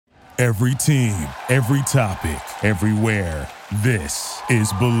Every team, every topic, everywhere. This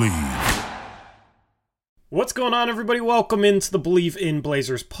is Believe. What's going on, everybody? Welcome into the Believe in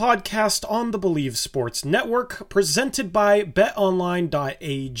Blazers podcast on the Believe Sports Network, presented by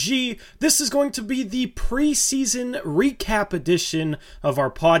betonline.ag. This is going to be the preseason recap edition of our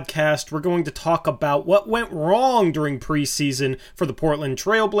podcast. We're going to talk about what went wrong during preseason for the Portland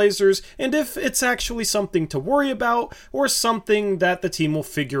Trail Blazers, and if it's actually something to worry about or something that the team will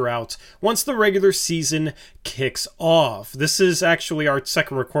figure out once the regular season kicks off. This is actually our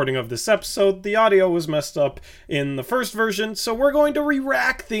second recording of this episode. The audio was messed up in the first version, so we're going to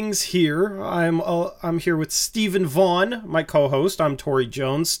re-rack things here. I'm here with Steven Vaughn, my co-host. I'm Tori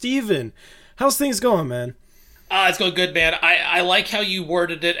Jones. Steven, how's things going, man? It's going good, man. I like how you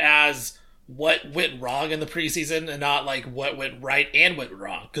worded it as what went wrong in the preseason and not like what went right and went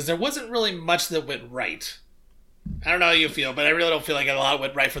wrong, because there wasn't really much that went right. I don't know how you feel, but I really don't feel like a lot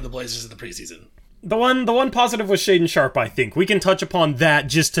went right for the Blazers in the preseason. The one positive was Shaedon Sharpe, I think. We can touch upon that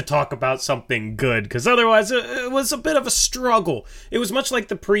just to talk about something good, because otherwise it was a bit of a struggle. It was much like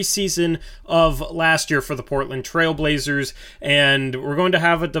the preseason of last year for the Portland Trail Blazers, and we're going to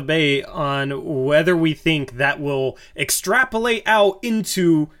have a debate on whether we think that will extrapolate out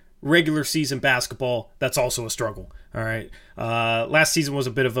into regular season basketball. That's also a struggle. All right. Last season was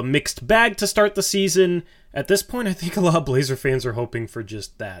a bit of a mixed bag to start the season. At this point, I think a lot of Blazer fans are hoping for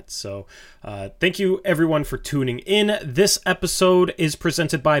just that. So thank you, everyone, for tuning in. This episode is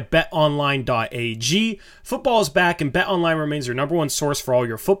presented by betonline.ag. Football is back, and BetOnline remains your number one source for all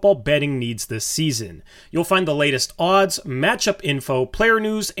your football betting needs this season. You'll find the latest odds, matchup info, player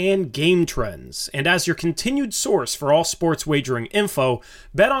news, and game trends. And as your continued source for all sports wagering info,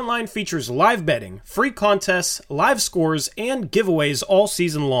 BetOnline features live betting, free contests, live scores, and giveaways all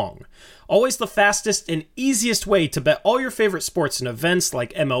season long. Always the fastest and easiest way to bet all your favorite sports and events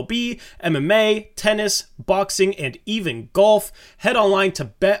like MLB, MMA, tennis, boxing, and even golf. Head online to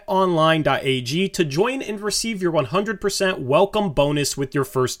betonline.ag to join and receive your 100% welcome bonus with your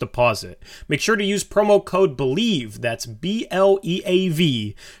first deposit. Make sure to use promo code BELIEVE, that's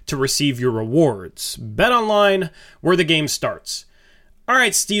BLEAV, to receive your rewards. BetOnline, where the game starts. All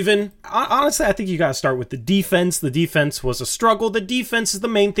right, Steven, honestly, I think you got to start with the defense. The defense was a struggle. The defense is the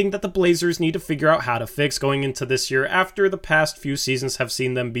main thing that the Blazers need to figure out how to fix going into this year after the past few seasons have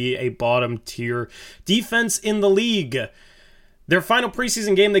seen them be a bottom-tier defense in the league. Their final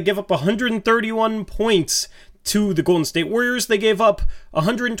preseason game, they give up 131 points to the Golden State Warriors. They gave up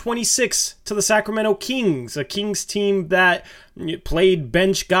 126 to the Sacramento Kings, a Kings team that played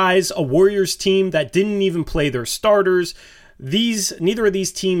bench guys, a Warriors team that didn't even play their starters. Neither of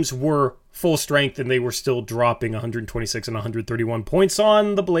these teams were full strength, and they were still dropping 126 and 131 points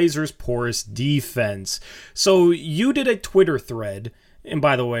on the Blazers' porous defense. So you did a Twitter thread, and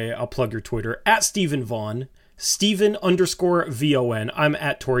by the way, I'll plug your Twitter, at Steven Vaughn, Steven_VON. I'm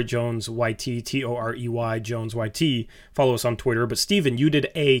at Torrey Jones YT, Torey Jones YT. Follow us on Twitter. But Steven, you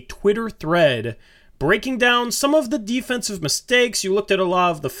did a Twitter thread breaking down some of the defensive mistakes. You looked at a lot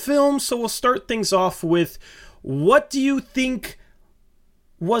of the film, so we'll start things off with, what do you think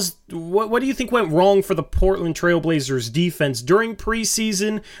went wrong for the Portland Trail Blazers defense during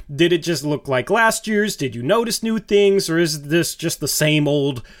preseason? Did it just look like last year's? Did you notice new things, or is this just the same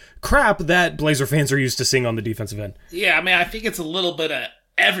old crap that Blazer fans are used to seeing on the defensive end? Yeah, I mean, I think it's a little bit of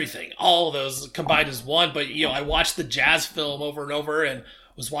everything, all of those combined as one. But I watched the Jazz film over and over, and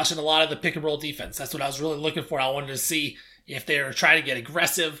was watching a lot of the pick and roll defense. That's what I was really looking for. I wanted to see if they were trying to get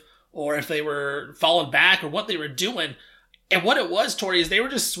aggressive, or if they were falling back, or what they were doing. And what it was, Tori, is they were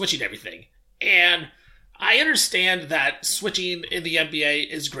just switching everything. And I understand that switching in the NBA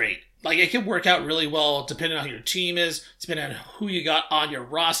is great. Like, it can work out really well depending on who your team is, depending on who you got on your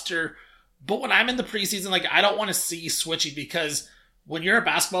roster. But when I'm in the preseason, I don't want to see switching, because when you're a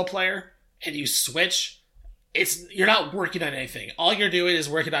basketball player and you switch, you're not working on anything. All you're doing is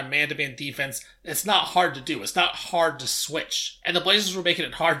working on man-to-man defense. It's not hard to do. It's not hard to switch. And the Blazers were making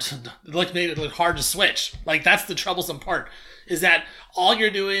it hard to switch. That's the troublesome part, is that all you're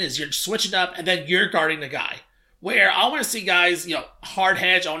doing is you're switching up, and then you're guarding the guy. Where I want to see guys, hard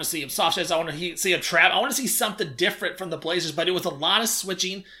hedge. I want to see him soft hedge. I want to see him trap. I want to see something different from the Blazers, but it was a lot of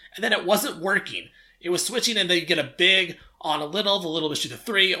switching, and then it wasn't working. It was switching, and they get a big on a little, the little would shoot a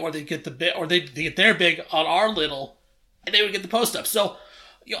three, or they get they get their big on our little, and they would get the post up. So,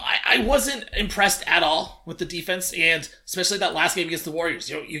 I wasn't impressed at all with the defense, and especially that last game against the Warriors.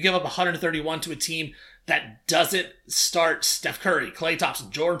 You give up 131 to a team that doesn't start Steph Curry, Klay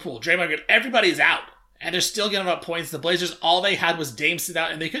Thompson, Jordan Poole, Draymond Green. Everybody's out, and they're still giving up points. The Blazers, all they had was Dame sit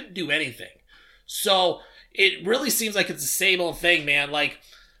out, and they couldn't do anything. So it really seems like it's the same old thing, man.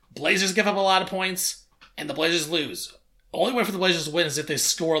 Blazers give up a lot of points, and the Blazers lose. Only way for the Blazers to win is if they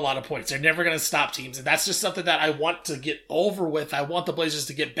score a lot of points. They're never going to stop teams, and that's just something that I want to get over with. I want the Blazers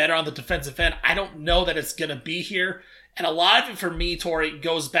to get better on the defensive end. I don't know that it's going to be here, and a lot of it for me, Tori,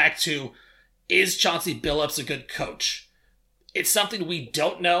 goes back to, is Chauncey Billups a good coach? It's something we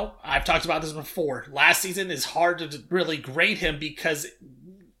don't know. I've talked about this before. Last season is hard to really grade him because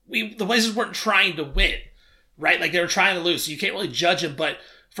the Blazers weren't trying to win, right? Like, they were trying to lose, so you can't really judge him, but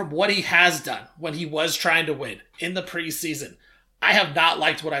from what he has done when he was trying to win in the preseason, I have not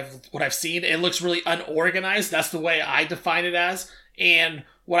liked what I've seen. It looks really unorganized. That's the way I define it as. And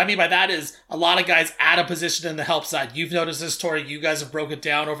what I mean by that is a lot of guys out of position in the help side. You've noticed this, Tori. You guys have broken it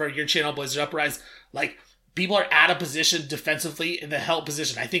down over your channel, Blazers Uprise. Like, people are out of position defensively in the help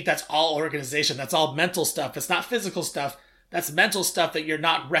position. I think that's all organization. That's all mental stuff. It's not physical stuff. That's mental stuff that you're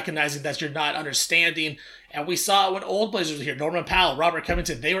not recognizing, that you're not understanding. And we saw it when old Blazers were here. Norman Powell, Robert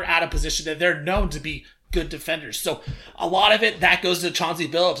Covington, they were out of position, and they're known to be good defenders. So a lot of it, that goes to Chauncey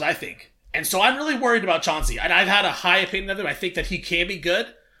Billups, I think. And so I'm really worried about Chauncey. And I've had a high opinion of him. I think that he can be good.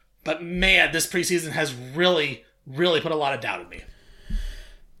 But man, this preseason has really, really put a lot of doubt in me.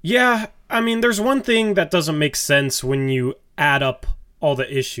 Yeah, I mean, there's one thing that doesn't make sense when you add up all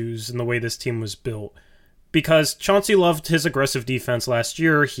the issues and the way this team was built. Because Chauncey loved his aggressive defense last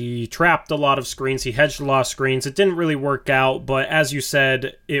year. He trapped a lot of screens. He hedged a lot of screens. It didn't really work out, but as you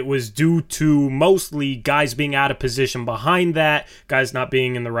said, it was due to mostly guys being out of position behind that, guys not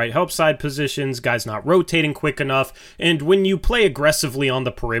being in the right help side positions, guys not rotating quick enough. And when you play aggressively on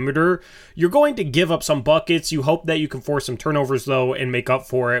the perimeter, you're going to give up some buckets. You hope that you can force some turnovers, though, and make up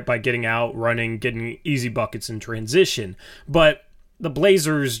for it by getting out, running, getting easy buckets in transition. But the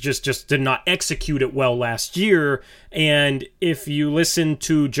Blazers just did not execute it well last year, and if you listen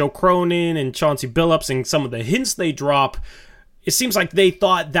to Joe Cronin and Chauncey Billups and some of the hints they drop, it seems like they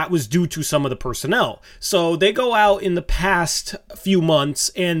thought that was due to some of the personnel. So they go out in the past few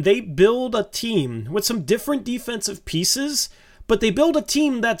months and they build a team with some different defensive pieces, but they build a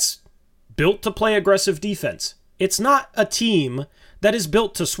team that's built to play aggressive defense. It's not a team that is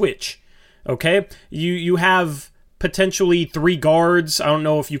built to switch, okay? You have potentially 3 guards. I don't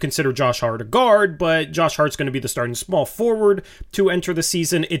know if you consider Josh Hart a guard, but Josh Hart's going to be the starting small forward to enter the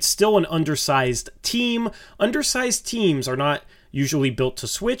season. It's still an undersized team. Undersized teams are not usually built to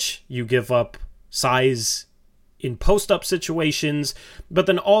switch. You give up size in post-up situations, but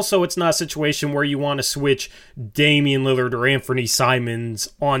then also it's not a situation where you want to switch Damian Lillard or Anthony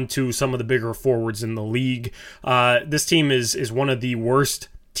Simons onto some of the bigger forwards in the league. This team is one of the worst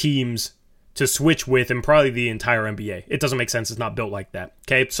teams to switch with in probably the entire NBA. It doesn't make sense. It's not built like that.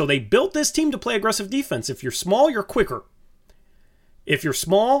 Okay, so they built this team to play aggressive defense. If you're small, you're quicker. If you're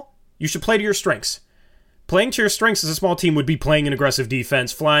small, you should play to your strengths. Playing to your strengths as a small team would be playing an aggressive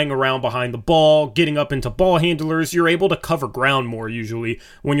defense, flying around behind the ball, getting up into ball handlers. You're able to cover ground more usually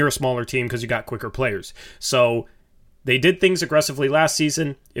when you're a smaller team because you got quicker players. So they did things aggressively last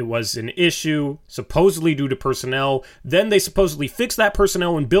season. It was an issue, supposedly due to personnel. Then they supposedly fixed that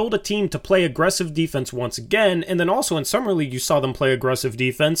personnel and build a team to play aggressive defense once again. And then also in Summer League, you saw them play aggressive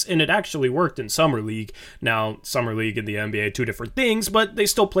defense, and it actually worked in Summer League. Now, Summer League and the NBA, 2 different things, but they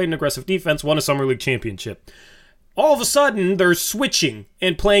still played an aggressive defense, won a Summer League championship. All of a sudden, they're switching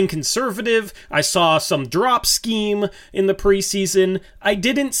and playing conservative. I saw some drop scheme in the preseason. I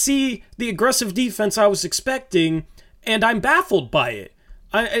didn't see the aggressive defense I was expecting, and I'm baffled by it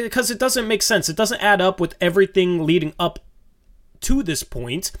because it doesn't make sense. It doesn't add up with everything leading up to this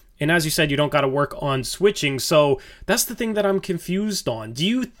point. And as you said, you don't got to work on switching. So that's the thing that I'm confused on. Do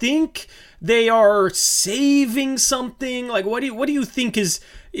you think they are saving something? Like, what do you think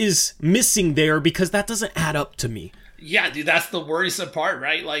is missing there? Because that doesn't add up to me. Yeah, dude, that's the worrisome part,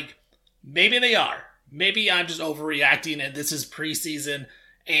 right? Like, maybe they are. Maybe I'm just overreacting, and this is preseason.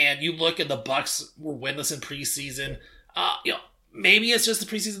 And you look at the Bucks were winless in preseason. Maybe it's just the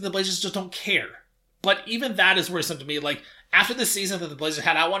preseason. The Blazers just don't care. But even that is worrisome to me. Like, after the season that the Blazers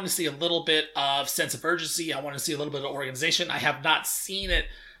had, I wanted to see a little bit of sense of urgency. I want to see a little bit of organization. I have not seen it.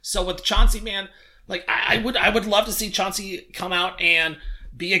 So with Chauncey, man, like I would love to see Chauncey come out and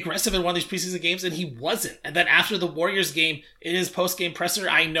be aggressive in one of these preseason games, and he wasn't. And then after the Warriors game, in his post-game presser,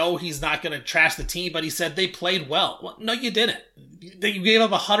 I know he's not going to trash the team, but he said they played well. Well, no, you didn't. You gave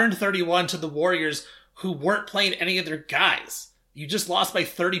up 131 to the Warriors, who weren't playing any of their guys. You just lost by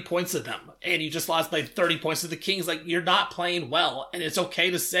 30 points to them, and you just lost by 30 points to the Kings. Like, you're not playing well, and it's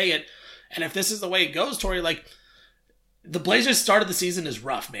okay to say it. And if this is the way it goes, Tori, like, the Blazers' start of the season is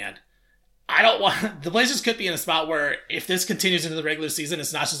rough, man. I don't want... The Blazers could be in a spot where if this continues into the regular season,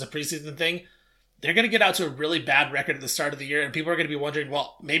 it's not just a preseason thing. they're going to get out to a really bad record at the start of the year, and people are going to be wondering,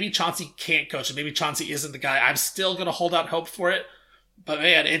 well, maybe Chauncey can't coach, and maybe Chauncey isn't the guy. I'm still going to hold out hope for it, but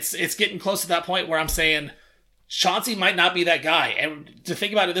man, it's getting close to that point where I'm saying Chauncey might not be that guy. And to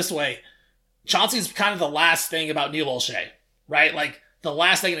think about it this way, Chauncey's kind of the last thing about Neil Olshey, right? Like, the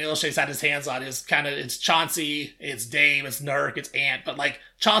last thing Neil Olshey's had his hands on is kind of, it's Chauncey, it's Dame, it's Nurk, it's Ant, but like,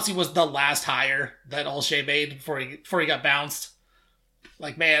 Chauncey was the last hire that Olshey made before he got bounced.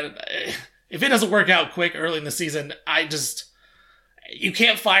 Like, man, if it doesn't work out quick early in the season, you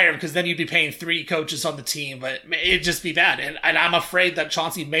can't fire him because then you'd be paying 3 coaches on the team, but it'd just be bad. And I'm afraid that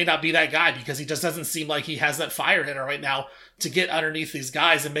Chauncey may not be that guy because he just doesn't seem like he has that fire in him right now to get underneath these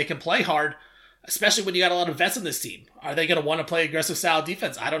guys and make them play hard, especially when you got a lot of vets in this team. Are they going to want to play aggressive style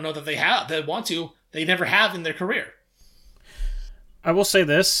defense? I don't know that they want to. They never have in their career. I will say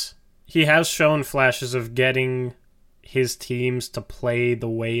this. He has shown flashes of getting his teams to play the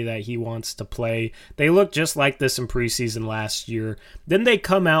way that he wants to play. They looked just like this in preseason last year. Then they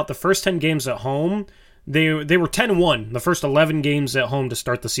come out, the first 10 games at home, they were 10-1 the first 11 games at home to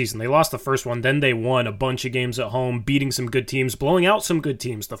start the season. They lost the first one, then they won a bunch of games at home, beating some good teams, blowing out some good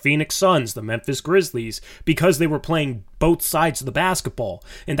teams, the Phoenix Suns, the Memphis Grizzlies, because they were playing both sides of the basketball.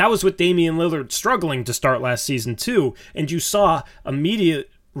 And that was with Damian Lillard struggling to start last season too, and you saw immediate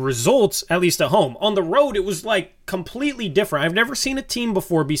results, at least at home. On the road, it was like completely different. I've never seen a team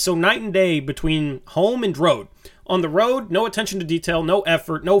before be so night and day between home and road. On the road, no attention to detail, no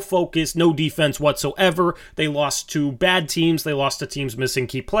effort, no focus, no defense whatsoever. They lost to bad teams. They lost to teams missing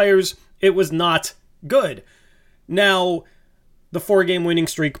key players. It was not good. Now, the 4-game winning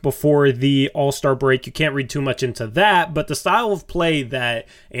streak before the All-Star break, you can't read too much into that, but the style of play that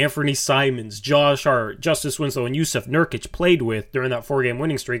Anthony Simons, Josh Hart, Justice Winslow, and Yusuf Nurkic played with during that 4-game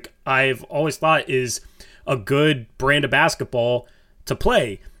winning streak, I've always thought is a good brand of basketball to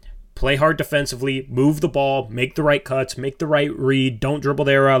play. Play hard defensively, move the ball, make the right cuts, make the right read, don't dribble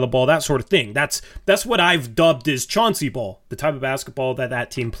the air out of the ball, that sort of thing. That's what I've dubbed as Chauncey ball, the type of basketball that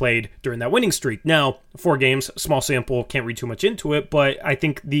team played during that winning streak. Now, 4 games, small sample, can't read too much into it, but I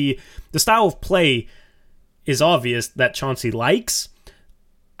think the style of play is obvious that Chauncey likes.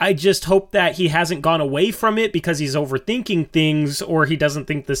 I just hope that he hasn't gone away from it because he's overthinking things or he doesn't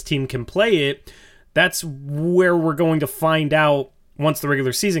think this team can play it. That's where we're going to find out once the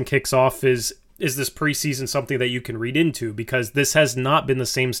regular season kicks off, is this preseason something that you can read into? Because this has not been the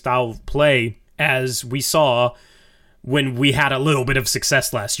same style of play as we saw when we had a little bit of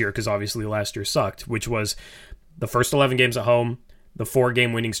success last year, because obviously last year sucked, which was the first 11 games at home, the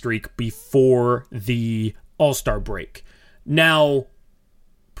 4-game winning streak before the All-Star break. Now,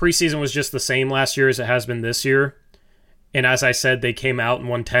 preseason was just the same last year as it has been this year. And as I said, they came out and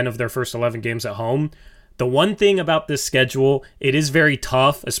won 10 of their first 11 games at home. The one thing about this schedule, it is very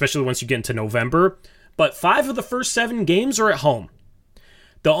tough, especially once you get into November, but 5 of the first 7 games are at home.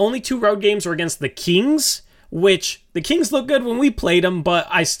 The only 2 road games are against the Kings, which the Kings look good when we played them, but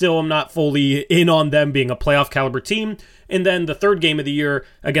I still am not fully in on them being a playoff caliber team. And then the 3rd game of the year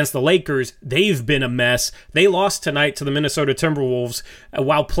against the Lakers, they've been a mess. They lost tonight to the Minnesota Timberwolves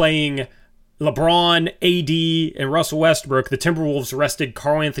while playing LeBron, AD, and Russell Westbrook. The Timberwolves rested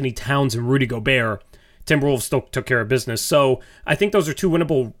Karl Anthony Towns and Rudy Gobert. Timberwolves still took care of business. So I think those are 2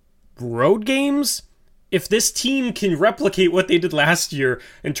 winnable road games. If this team can replicate what they did last year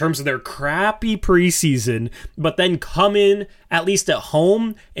in terms of their crappy preseason, but then come in at least at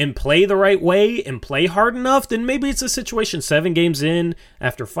home and play the right way and play hard enough, then maybe it's a situation 7 games in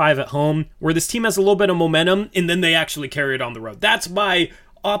after 5 at home where this team has a little bit of momentum and then they actually carry it on the road. That's my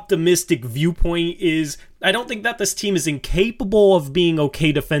optimistic viewpoint. Is I don't think that this team is incapable of being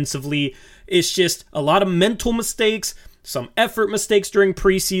okay defensively. It's just a lot of mental mistakes, some effort mistakes during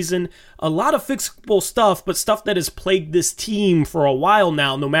preseason, a lot of fixable stuff, but stuff that has plagued this team for a while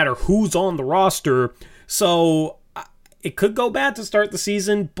now, no matter who's on the roster. So it could go bad to start the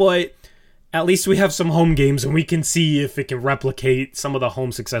season, but at least we have some home games and we can see if it can replicate some of the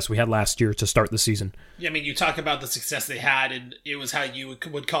home success we had last year to start the season. Yeah, I mean, you talk about the success they had, and it was how you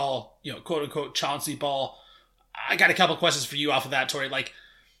would call, quote unquote, Chauncey ball. I got a couple questions for you off of that, Tori. Like,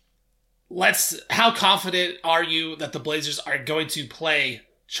 how confident are you that the Blazers are going to play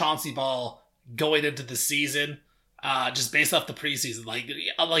Chauncey ball going into the season? Just based off the preseason,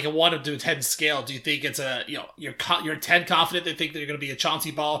 like a 1 to 10 scale, do you think it's you're 10 confident they think they're going to be a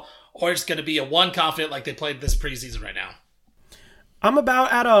Chauncey ball, or it's going to be a 1 confident like they played this preseason right now? I'm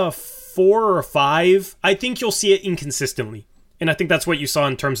about at a 4 or 5. I think you'll see it inconsistently. And I think that's what you saw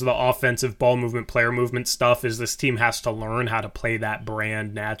in terms of the offensive ball movement, player movement stuff, is this team has to learn how to play that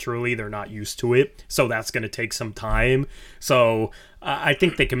brand naturally. They're not used to it. So that's going to take some time. So I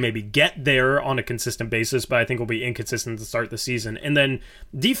think they can maybe get there on a consistent basis, but I think will be inconsistent to start the season. And then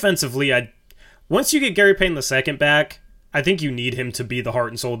defensively, once you get Gary Payton II back, I think you need him to be the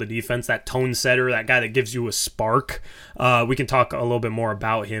heart and soul of the defense, that tone setter, that guy that gives you a spark. We can talk a little bit more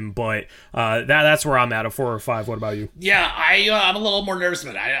about him, but that's where I'm at, 4 or 5. What about you? Yeah, I'm a little more nervous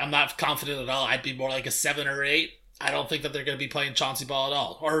about it. I'm not confident at all. I'd be more like a 7 or 8. I don't think that they're going to be playing Chauncey ball at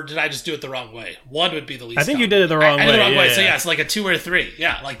all. Or did I just do it the wrong way? 1 would be the least. I think you did it the wrong way. I did it the wrong way. Yeah. So, it's like a 2 or 3.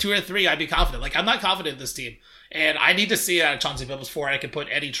 Yeah, like 2 or 3, I'd be confident. Like, I'm not confident in this team. And I need to see it out of Chauncey Billups before I can put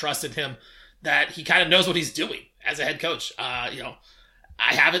any trust in him that he kind of knows what he's doing as a head coach. I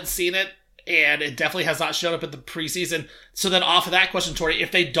haven't seen it, and it definitely has not shown up in the preseason. So then off of that question, Tori,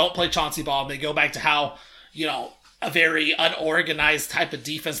 if they don't play Chauncey ball and they go back to how, a very unorganized type of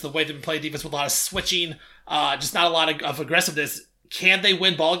defense, the way they've been playing defense with a lot of switching, just not a lot of aggressiveness, can they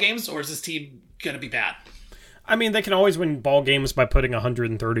win ball games, or is this team going to be bad? I mean, they can always win ball games by putting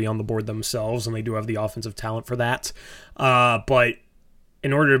 130 on the board themselves, and they do have the offensive talent for that. But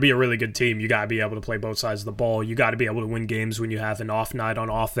in order to be a really good team, you got to be able to play both sides of the ball. You got to be able to win games when you have an off night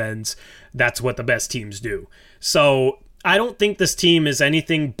on offense. That's what the best teams do. So I don't think this team is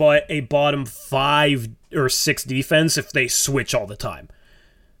anything but a bottom 5 or 6 defense if they switch all the time.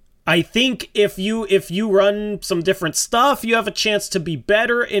 I think if you run some different stuff, you have a chance to be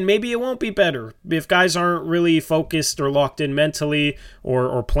better, and maybe it won't be better if guys aren't really focused or locked in mentally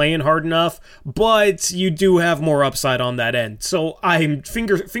or playing hard enough, but you do have more upside on that end. So I'm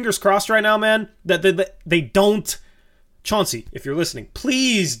fingers crossed right now, man, that they don't. Chauncey, if you're listening,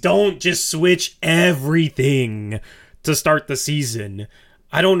 please don't just switch everything to start the season.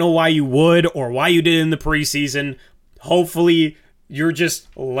 I don't know why you would or why you did in the preseason. Hopefully you're just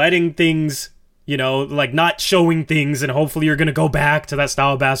letting things, like not showing things, and hopefully you're going to go back to that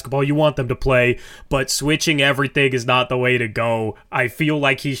style of basketball you want them to play, but switching everything is not the way to go. I feel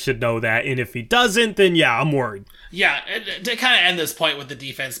like he should know that, and if he doesn't, then yeah, I'm worried. Yeah, to kind of end this point with the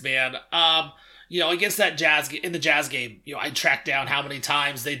defense, man, against that in the Jazz game, I tracked down how many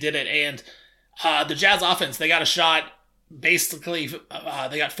times they did it, and the Jazz offense, they got a shot. Basically,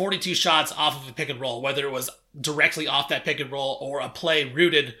 they got 42 shots off of a pick and roll, whether it was directly off that pick and roll or a play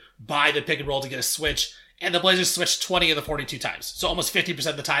rooted by the pick and roll to get a switch. And the Blazers switched 20 of the 42 times. So almost 50%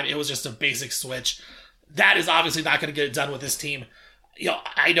 of the time, it was just a basic switch. That is obviously not going to get it done with this team.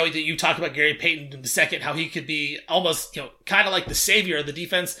 I know that you talked about Gary Payton in the second, how he could be almost, kind of like the savior of the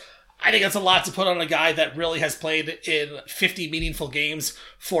defense. I think that's a lot to put on a guy that really has played in 50 meaningful games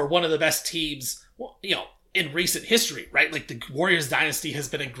for one of the best teams, in recent history, right? Like the Warriors dynasty has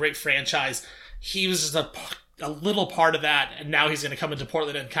been a great franchise. He was just a little part of that, and now he's going to come into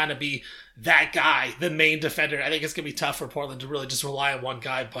Portland and kind of be that guy, the main defender. I think it's going to be tough for Portland to really just rely on one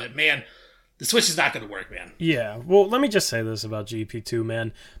guy, but man, the switch is not going to work, man. Yeah, well, let me just say this about GP2,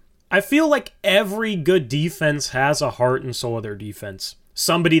 man. I feel like every good defense has a heart and soul of their defense.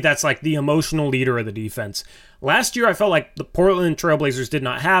 Somebody that's like the emotional leader of the defense. Last year, I felt like the Portland Trailblazers did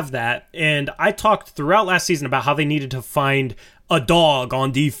not have that, and I talked throughout last season about how they needed to find a dog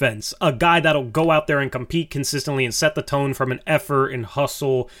on defense, a guy that'll go out there and compete consistently and set the tone from an effort and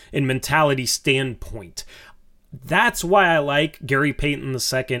hustle and mentality standpoint. That's why I like Gary Payton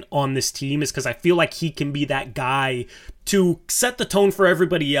II on this team, is because I feel like he can be that guy to set the tone for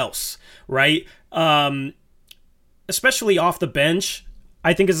everybody else, right? Especially off the bench.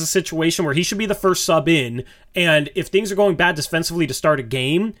 I think is a situation where he should be the first sub in, and if things are going bad defensively to start a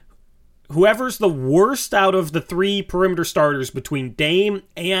game, whoever's the worst out of the 3 perimeter starters between Dame,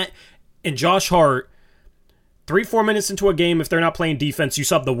 Ant, and Josh Hart, 3-4 minutes into a game, if they're not playing defense, you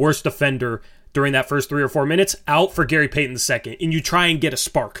sub the worst defender during that first 3 or 4 minutes out for Gary Payton II, and you try and get a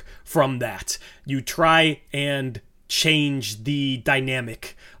spark from that. You try and change the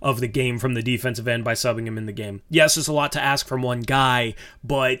dynamic of the game from the defensive end by subbing him in the game. Yes, it's a lot to ask from one guy,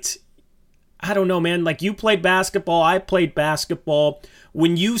 but I don't know, man. Like, you played basketball, I played basketball.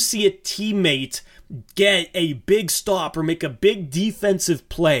 When you see a teammate get a big stop or make a big defensive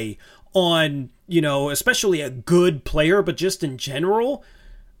play on, especially a good player, but just in general,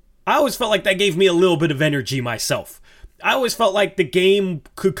 I always felt like that gave me a little bit of energy myself. I always felt like the game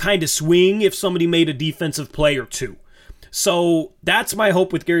could kind of swing if somebody made a defensive play or two. So that's my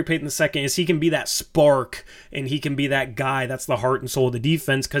hope with Gary Payton II, is he can be that spark and he can be that guy that's the heart and soul of the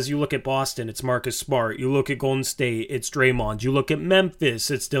defense. Because you look at Boston, it's Marcus Smart. You look at Golden State, it's Draymond. You look at Memphis,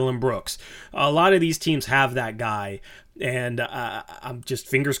 it's Dillon Brooks. A lot of these teams have that guy. And I'm just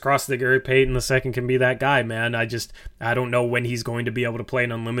fingers crossed that Gary Payton II can be that guy, man. I don't know when he's going to be able to play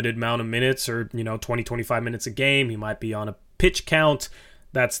an unlimited amount of minutes or, 20, 25 minutes a game. He might be on a pitch count.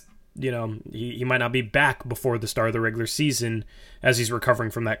 That's he might not be back before the start of the regular season as he's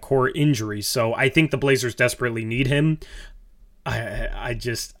recovering from that core injury. So I think the Blazers desperately need him. I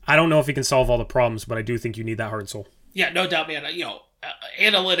don't know if he can solve all the problems, but I do think you need that heart and soul. Yeah, no doubt, man.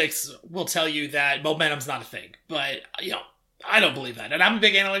 Analytics will tell you that momentum's not a thing, but I don't believe that. And I'm a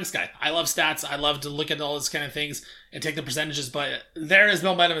big analytics guy. I love stats. I love to look at all those kind of things and take the percentages, but there is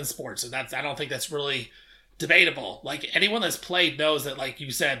momentum in sports, and I don't think that's really debatable. Like, anyone that's played knows that, like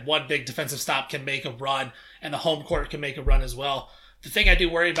you said, one big defensive stop can make a run, and the home court can make a run as well. The thing I do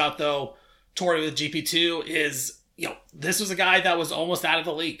worry about, though, Tori, with GP2 is, this was a guy that was almost out of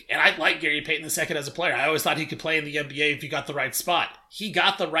the league. And I like Gary Payton II as a player. I always thought he could play in the NBA if he got the right spot. He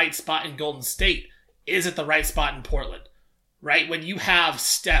got the right spot in Golden State. Is it the right spot in Portland? Right? When you have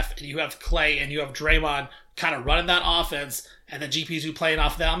Steph and you have Clay and you have Draymond kind of running that offense, and then GP2 playing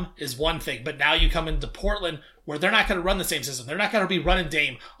off them is one thing. But now you come into Portland where they're not going to run the same system. They're not going to be running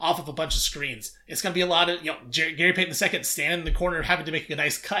Dame off of a bunch of screens. It's going to be a lot of, Gary Payton II standing in the corner having to make a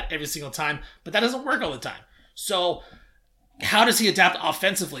nice cut every single time. But that doesn't work all the time. So how does he adapt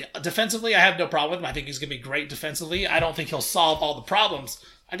offensively? Defensively, I have no problem with him. I think he's going to be great defensively. I don't think he'll solve all the problems.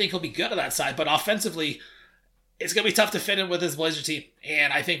 I think he'll be good on that side. But offensively, it's going to be tough to fit in with his Blazer team.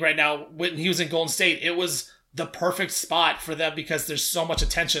 And I think right now, when he was in Golden State, it was the perfect spot for them because there's so much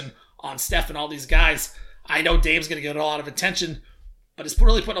attention on Steph and all these guys. I know Dame's going to get a lot of attention, but it's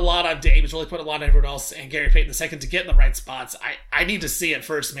really putting a lot on Dame. It's really putting a lot on everyone else and Gary Payton II to get in the right spots. I need to see it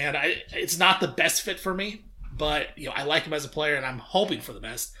first, man. It's not the best fit for me, but I like him as a player and I'm hoping for the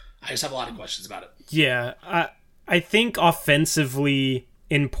best. I just have a lot of questions about it. Yeah, I think offensively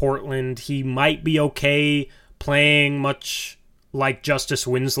in Portland, he might be okay playing much like Justice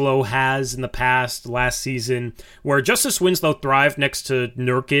Winslow has in the past last season, where Justice Winslow thrived next to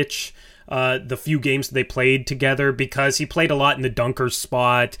Nurkic the few games they played together because he played a lot in the dunker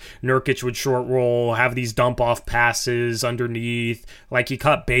spot. Nurkic would short roll, have these dump off passes underneath, like he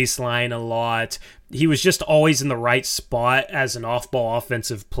cut baseline a lot. He was just always in the right spot as an off-ball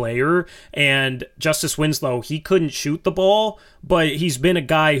offensive player, and Justice Winslow, he couldn't shoot the ball, but he's been a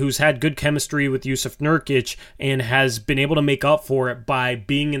guy who's had good chemistry with Jusuf Nurkic and has been able to make up for it by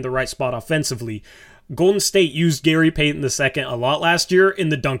being in the right spot offensively. Golden State used Gary Payton II a lot last year in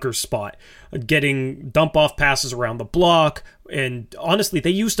the dunker spot, getting dump-off passes around the block, and honestly, they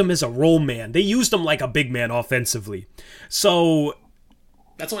used him as a roll man. They used him like a big man offensively. So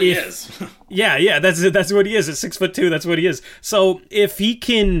that's what he is. yeah, that's what he is. At 6'2", that's what he is. So if he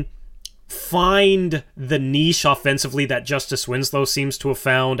can find the niche offensively that Justice Winslow seems to have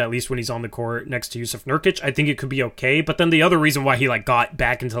found, at least when he's on the court next to Jusuf Nurkic, I think it could be okay. But then the other reason why he got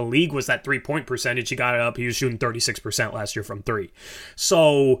back into the league was that 3-point percentage. He got it up. He was shooting 36% last year from 3.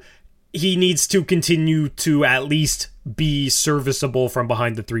 So he needs to continue to at least be serviceable from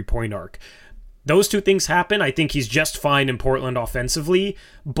behind the 3-point arc. Those two things happen. I think he's just fine in Portland offensively,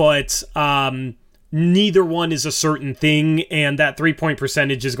 but neither one is a certain thing, and that 3-point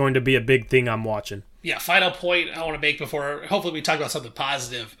percentage is going to be a big thing I'm watching. Yeah, final point I want to make before hopefully we talk about something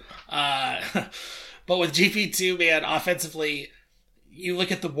positive. But with GP2, man, offensively, you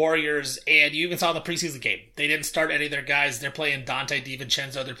look at the Warriors, and you even saw in the preseason game, they didn't start any of their guys. They're playing Dante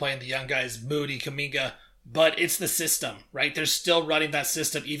DiVincenzo. They're playing the young guys, Moody, Kuminga. But it's the system, right? They're still running that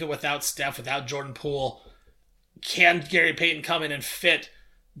system even without Steph, without Jordan Poole. Can Gary Payton come in and fit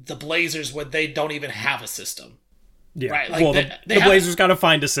the Blazers when they don't even have a system? Yeah, right? Well, the Blazers got to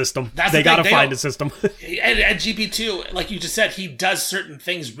find a system. They got to find a system. and GP2, like you just said, he does certain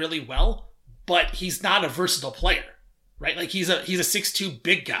things really well, but he's not a versatile player, right? Like he's a 6'2"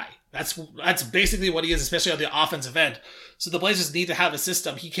 big guy. That's basically what he is, especially on the offensive end. So the Blazers need to have a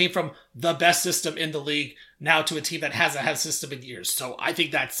system. He came from the best system in the league now to a team that hasn't had a system in years. So I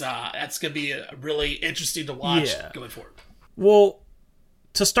think that's going to be really interesting to watch going forward. Well,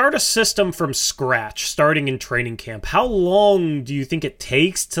 to start a system from scratch, starting in training camp, how long do you think it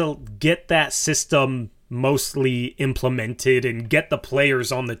takes to get that system mostly implemented and get the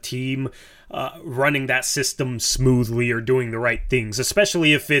players on the team running that system smoothly or doing the right things,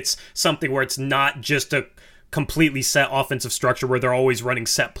 especially if it's something where it's not just a completely set offensive structure where they're always running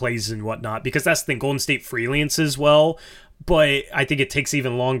set plays and whatnot, because that's the thing. Golden State freelances well, but I think it takes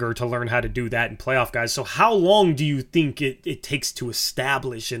even longer to learn how to do that in playoff guys. So how long do you think it takes to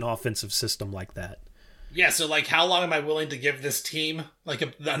establish an offensive system like that? Yeah, so how long am I willing to give this team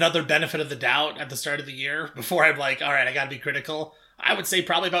another benefit of the doubt at the start of the year before I'm all right, I got to be critical? I would say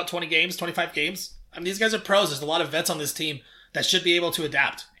probably about 20 games, 25 games. I mean, these guys are pros. There's a lot of vets on this team that should be able to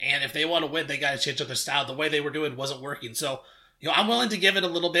adapt. And if they want to win, they got to change up their style. The way they were doing wasn't working. So, I'm willing to give it a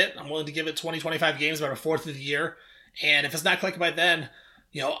little bit. I'm willing to give it 20, 25 games, about a fourth of the year. And if it's not clicking by then,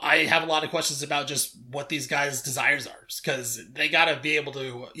 I have a lot of questions about just what these guys' desires are, because they got to be able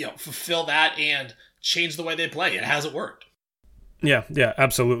to, fulfill that and change the way they play. It hasn't worked. Yeah,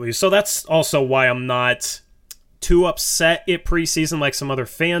 absolutely. So that's also why I'm not too upset at preseason like some other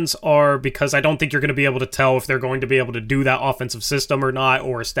fans are, because I don't think you're going to be able to tell if they're going to be able to do that offensive system or not,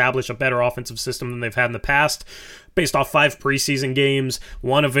 or establish a better offensive system than they've had in the past, based off 5 preseason games,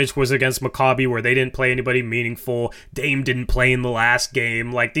 one of which was against Maccabi where they didn't play anybody meaningful. Dame didn't play in the last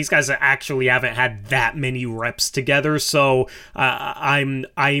game. Like, these guys actually haven't had that many reps together, so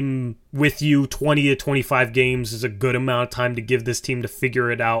I'm with you. 20 to 25 games is a good amount of time to give this team to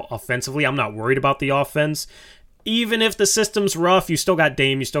figure it out offensively. I'm not worried about the offense. Even if the system's rough, you still got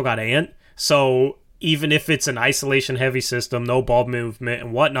Dame, you still got Ant. So even if it's an isolation-heavy system, no ball movement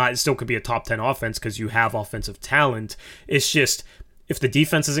and whatnot, it still could be a top 10 offense because you have offensive talent. It's just, if the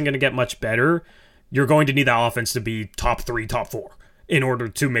defense isn't going to get much better, you're going to need that offense to be top 3, top 4 in order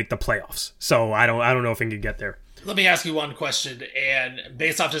to make the playoffs. So I don't know if we can get there. Let me ask you one question, and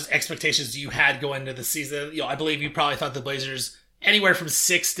based off just expectations you had going into the season, I believe you probably thought the Blazers anywhere from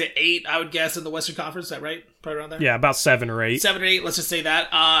 6 to 8, I would guess, in the Western Conference. Is that right? Probably around there? Yeah, about 7 or 8. 7 or 8, let's just say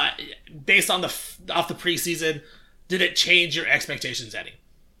that. Based on off the preseason, did it change your expectations any?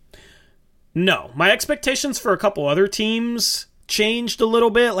 No. My expectations for a couple other teams changed a little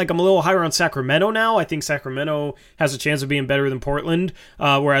bit. Like, I'm a little higher on Sacramento now. I think Sacramento has a chance of being better than Portland,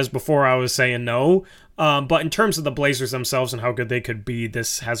 whereas before I was saying no. But in terms of the Blazers themselves and how good they could be,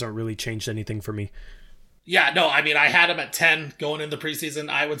 this hasn't really changed anything for me. Yeah, no, I mean, I had him at 10 going into preseason.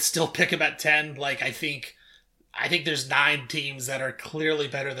 I would still pick him at 10. Like, I think there's 9 teams that are clearly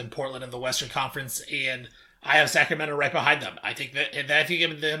better than Portland in the Western Conference, and I have Sacramento right behind them. I think them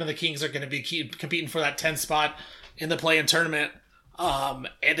and the Kings are going to be competing for that 10 spot in the play-in tournament. And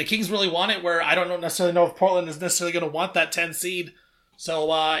the Kings really want it, where I don't necessarily know if Portland is necessarily going to want that 10 seed.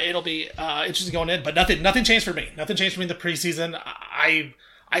 So it'll be interesting going in. But nothing changed for me. Nothing changed for me in the preseason.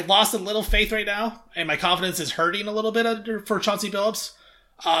 I lost a little faith right now, and my confidence is hurting a little bit for Chauncey Billups.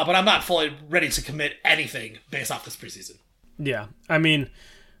 But I'm not fully ready to commit anything based off this preseason. Yeah, I mean,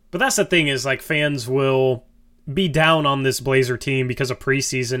 but that's the thing is, like, fans will be down on this Blazer team because of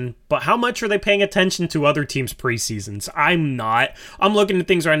preseason, but how much are they paying attention to other teams' preseasons? I'm not. I'm looking at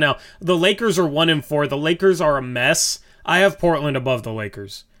things right now. The Lakers are 1-4. The Lakers are a mess. I have Portland above the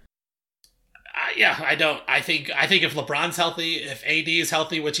Lakers. Yeah, I don't. I think if LeBron's healthy, if AD is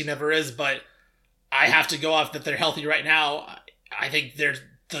healthy, which he never is, but I have to go off that they're healthy right now. I think the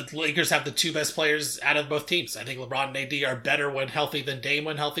Lakers have the 2 best players out of both teams. I think LeBron and AD are better when healthy than Dame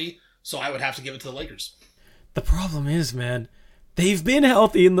when healthy, so I would have to give it to the Lakers. The problem is, man, they've been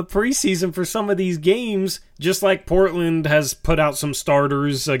healthy in the preseason for some of these games, just like Portland has put out some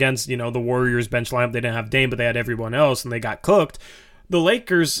starters against, the Warriors bench lineup. They didn't have Dame, but they had everyone else, and they got cooked. The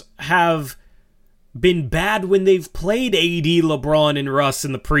Lakers have been bad when they've played AD, LeBron, and Russ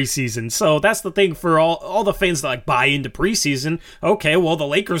in the preseason. So that's the thing for all the fans that buy into preseason. Okay, well, the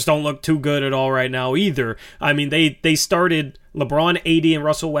Lakers don't look too good at all right now either. I mean, they started LeBron, AD, and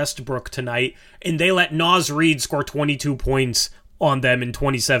Russell Westbrook tonight, and they let Naz Reid score 22 points on them in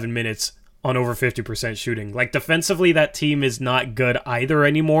 27 minutes on over 50% shooting. Like, defensively, that team is not good either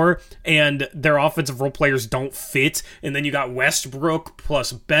anymore, and their offensive role players don't fit. And then you got Westbrook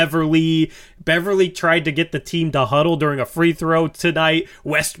plus Beverly. Beverly tried to get the team to huddle during a free throw tonight.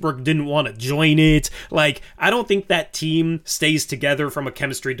 Westbrook didn't want to join it. Like, I don't think that team stays together from a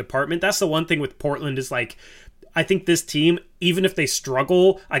chemistry department. That's the one thing with Portland is, like, I think this team, even if they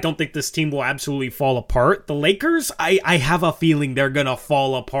struggle, I don't think this team will absolutely fall apart. The Lakers, I have a feeling they're going to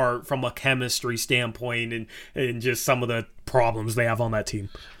fall apart from a chemistry standpoint and just some of the problems they have on that team.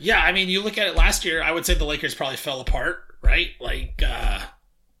 Yeah, I mean, you look at it last year, I would say the Lakers probably fell apart, right? Like,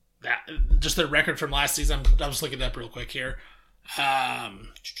 that, just their record from last season. I was looking it up real quick here.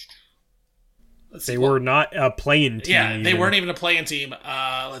 They were not a play-in team. Yeah, they weren't even a play-in team.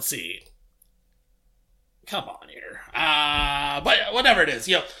 Let's see. Come on here. But whatever it is,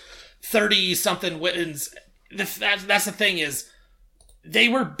 30-something wins. That's the thing is, they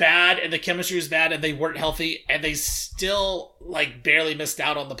were bad and the chemistry was bad and they weren't healthy and they still, barely missed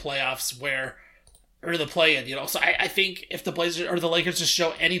out on the playoffs or the play-in, So I think if the Blazers or the Lakers just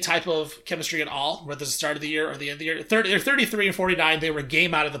show any type of chemistry at all, whether it's the start of the year or the end of the year, they're 33-49. They were a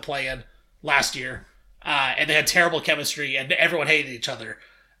game out of the play-in last year, and they had terrible chemistry and everyone hated each other.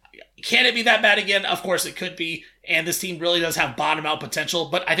 Can it be that bad again? Of course it could be, and this team really does have bottom-out potential,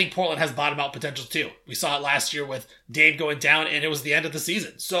 but I think Portland has bottom-out potential too. We saw it last year with Dame going down, and it was the end of the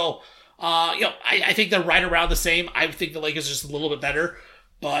season. So, I think they're right around the same. I think the Lakers are just a little bit better,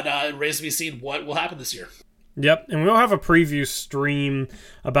 but it remains to be seen what will happen this year. Yep, and we'll have a preview stream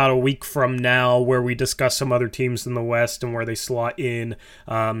about a week from now where we discuss some other teams in the West and where they slot in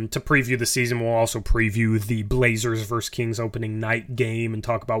to preview the season. We'll also preview the Blazers versus Kings opening night game and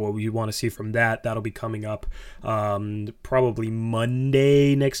talk about what we want to see from that. That'll be coming up probably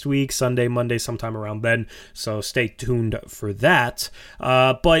Monday next week, Sunday, Monday, sometime around then. So stay tuned for that.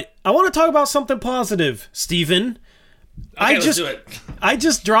 But I want to talk about something positive, Steven. Okay, let's do it. I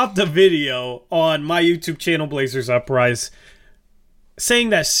just dropped a video on my YouTube channel, Blazers Uprise, saying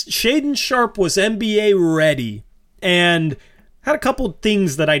that Shaedon Sharpe was NBA ready, and had a couple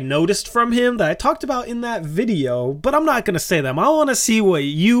things that I noticed from him that I talked about in that video, but I'm not going to say them. I want to see what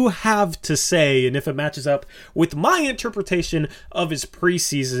you have to say, and if it matches up with my interpretation of his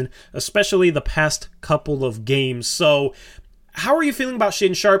preseason, especially the past couple of games. So, how are you feeling about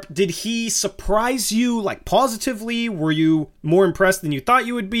Shaedon Sharpe? Did he surprise you, like, positively? Were you more impressed than you thought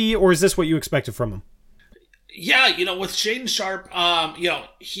you would be, or is this what you expected from him? Yeah, with Shaedon Sharpe,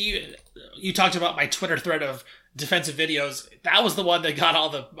 you talked about my Twitter thread of defensive videos. That was the one that got all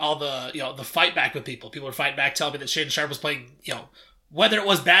the fight back with people. People were fighting back, telling me that Shaedon Sharpe was playing, whether it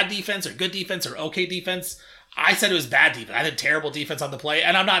was bad defense or good defense or okay defense. I said it was bad defense. I had terrible defense on the play,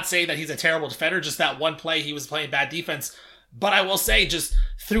 and I'm not saying that he's a terrible defender. Just that one play, he was playing bad defense. But I will say, just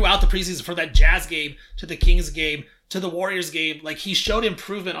throughout the preseason, from that Jazz game to the Kings game to the Warriors game, like, he showed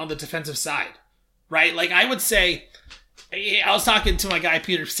improvement on the defensive side, right? Like, I would say, I was talking to my guy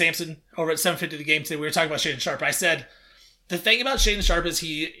Peter Sampson over at 750 The Game today. We were talking about Shaedon Sharpe. I said, the thing about Shaedon Sharpe is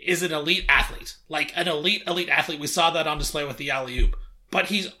he is an elite athlete, like an elite athlete. We saw that on display with the alley-oop. But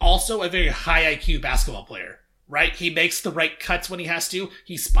he's also a very high IQ basketball player. Right? He makes the right cuts when he has to.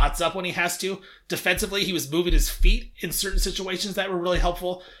 He spots up when he has to. Defensively, he was moving his feet in certain situations that were really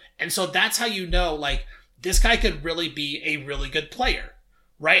helpful. And so that's how you know, like, this guy could really be a really good player.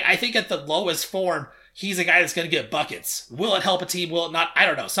 Right? I think at the lowest form, he's a guy that's going to get buckets. Will it help a team? Will it not? I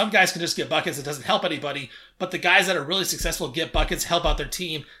don't know. Some guys can just get buckets. It doesn't help anybody. But the guys that are really successful get buckets, help out their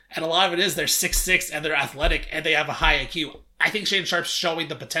team. And a lot of it is they're 6'6" and they're athletic and they have a high IQ. I think Shaedon Sharpe's showing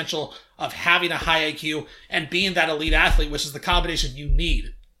the potential of having a high IQ and being that elite athlete, which is the combination you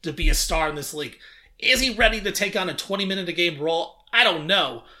need to be a star in this league. Is he ready to take on a 20-minute-a-game role? I don't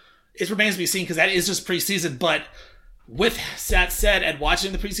know. It remains to be seen because that is just preseason. But with that said, and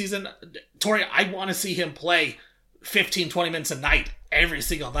watching the preseason, Tori, I want to see him play 15, 20 minutes a night, every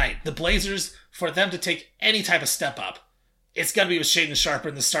single night. The Blazers, for them to take any type of step up, it's going to be with Shaedon Sharpe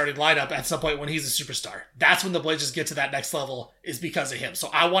in the starting lineup at some point when he's a superstar. That's when the Blazers get to that next level, is because of him. So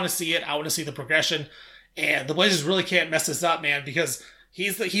I want to see it. I want to see the progression. And the Blazers really can't mess this up, man, because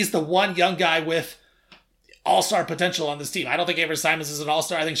he's the one young guy with all-star potential on this team. I don't think Avery Simons is an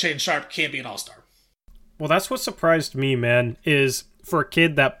all-star. I think Shaedon Sharpe can't be an all-star. Well, that's what surprised me, man, is for a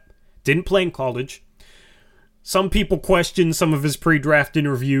kid that didn't play in college. Some people question some of his pre-draft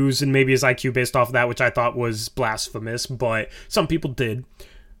interviews and maybe his IQ based off of that, which I thought was blasphemous, but some people did.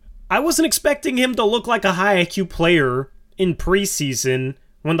 I wasn't expecting him to look like a high IQ player in preseason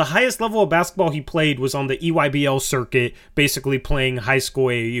when the highest level of basketball he played was on the EYBL circuit, basically playing high school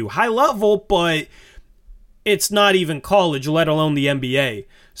AAU. High level, but it's not even college, let alone the NBA.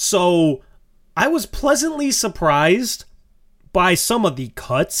 So I was pleasantly surprised by some of the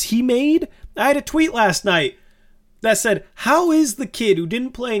cuts he made. I had a tweet last night that said, how is the kid who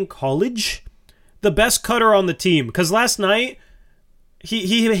didn't play in college the best cutter on the team? Because last night,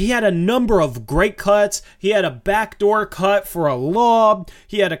 he had a number of great cuts. He had a backdoor cut for a lob.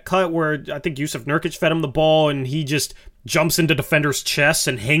 He had a cut where I think Yusuf Nurkic fed him the ball and he just jumps into defenders' chests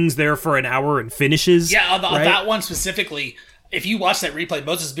and hangs there for an hour and finishes. Yeah, on that one specifically, if you watch that replay,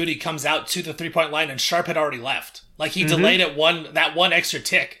 Moses Moody comes out to the three-point line and Sharpe had already left. Like, he delayed it that one extra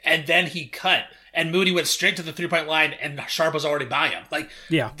tick, and then he cut. And Moody went straight to the three-point line, and Sharpe was already by him. Like,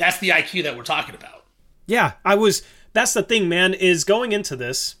 That's the IQ that we're talking about. Yeah, that's the thing, man, is going into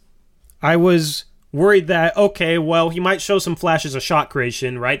this, I was worried that, okay, well, he might show some flashes of shot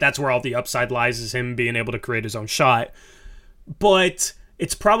creation, right? That's where all the upside lies, is him being able to create his own shot. But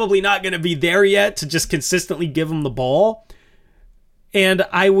it's probably not going to be there yet to just consistently give him the ball. And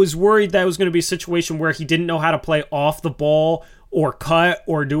I was worried that it was going to be a situation where he didn't know how to play off the ball or cut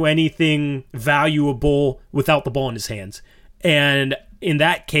or do anything valuable without the ball in his hands. And in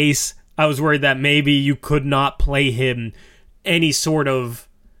that case, I was worried that maybe you could not play him any sort of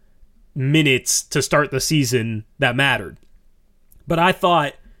minutes to start the season that mattered. But I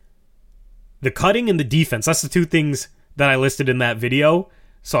thought the cutting and the defense, that's the two things that I listed in that video.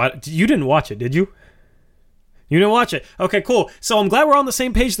 So you didn't watch it, did you? You didn't watch it. Okay, cool. So I'm glad we're on the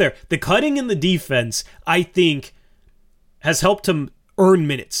same page there. The cutting and the defense, I think, has helped him earn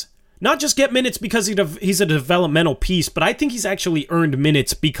minutes. not just get minutes because he's a developmental piece, but I think he's actually earned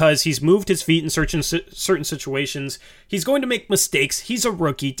minutes because he's moved his feet in certain situations. He's going to make mistakes. He's a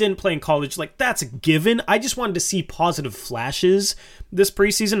rookie, didn't play in college. Like, that's a given. I just wanted to see positive flashes this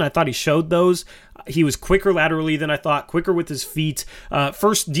preseason. I thought he showed those. He was quicker laterally than I thought, quicker with his feet.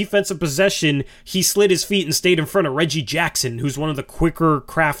 First defensive possession, he slid his feet and stayed in front of Reggie Jackson, who's one of the quicker,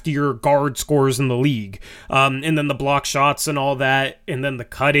 craftier guard scorers in the league. And then the block shots and all that, and then the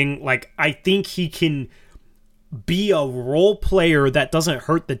cutting. Like, I think he can be a role player that doesn't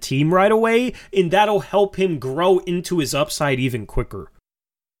hurt the team right away, and that'll help him grow into his upside even quicker.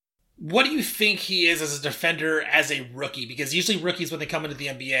 What do you think he is as a defender as a rookie? Because usually rookies, when they come into the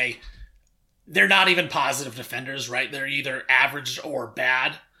NBA, they're not even positive defenders, right? They're either average or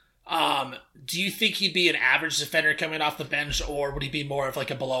bad. Do you think he'd be an average defender coming off the bench, or would he be more of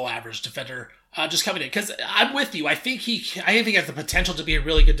like a below average defender just coming in? Because I'm with you. I think he has the potential to be a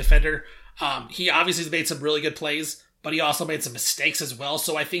really good defender. He obviously has made some really good plays, but he also made some mistakes as well.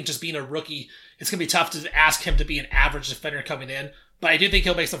 So I think just being a rookie, it's going to be tough to ask him to be an average defender coming in. But I do think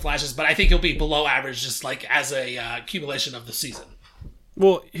he'll make some flashes, but I think he'll be below average just like as a accumulation of the season.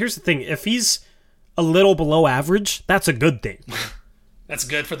 Well, here's the thing. If he's a little below average, that's a good thing. That's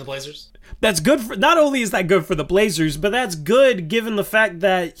good for the Blazers? That's good for, not only is that good for the Blazers, but that's good given the fact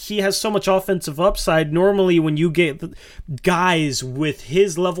that he has so much offensive upside. Normally, when you get guys with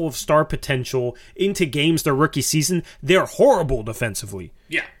his level of star potential into games their rookie season, they're horrible defensively.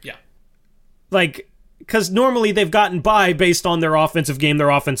 Yeah. Like, because normally they've gotten by based on their offensive game, their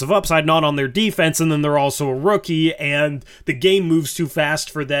offensive upside, not on their defense, and then they're also a rookie, and the game moves too fast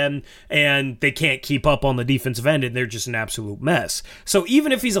for them, and they can't keep up on the defensive end, and they're just an absolute mess. So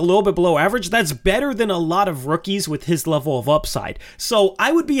even if he's a little bit below average, that's better than a lot of rookies with his level of upside. So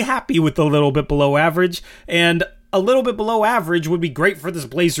I would be happy with a little bit below average, and a little bit below average would be great for this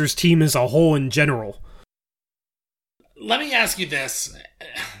Blazers team as a whole in general. Let me ask you this.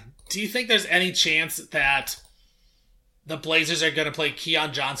 Do you think there's any chance that the Blazers are going to play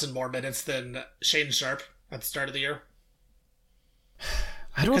Keon Johnson more minutes than Shaedon Sharpe at the start of the year?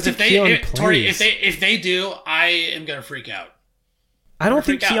 I don't think Keon plays. Tori, if they do, I am going to freak out. I don't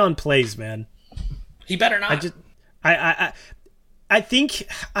think Keon plays, man. He better not. I think,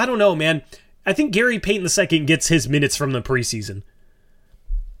 I don't know, man. I think Gary Payton II gets his minutes from the preseason.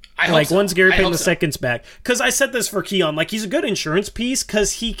 Once Gary Payton II's back. Because I said this for Keon, he's a good insurance piece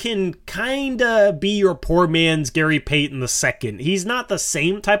because he can kind of be your poor man's Gary Payton II. He's not the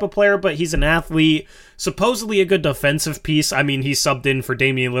same type of player, but he's an athlete, supposedly a good defensive piece. I mean, he subbed in for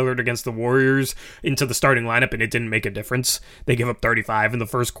Damian Lillard against the Warriors into the starting lineup, and it didn't make a difference. They give up 35 in the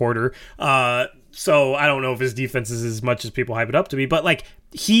first quarter. So I don't know if his defense is as much as people hype it up to be, but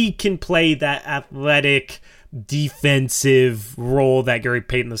he can play that athletic defensive role that Gary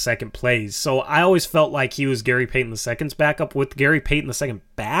Payton II plays. So I always felt like he was Gary Payton II's backup. With Gary Payton II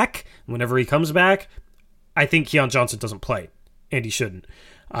back, whenever he comes back, I think Keon Johnson doesn't play, and he shouldn't.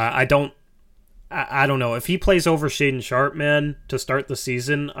 I don't know. If he plays over Shaedon Sharpe, man, to start the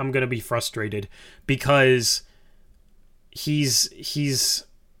season, I'm going to be frustrated because he's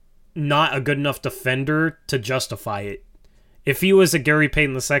not a good enough defender to justify it. If he was a Gary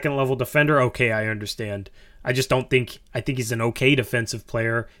Payton II level defender, okay, I understand. I just don't think... I think he's an okay defensive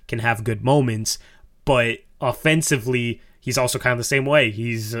player, can have good moments, but offensively, he's also kind of the same way.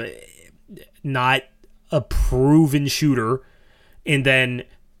 He's not a proven shooter, and then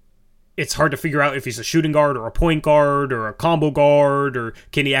it's hard to figure out if he's a shooting guard or a point guard or a combo guard, or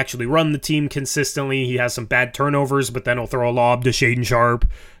can he actually run the team consistently. He has some bad turnovers, but then he'll throw a lob to Shaedon Sharpe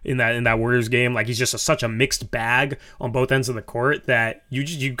in that Warriors game. He's just such a mixed bag on both ends of the court that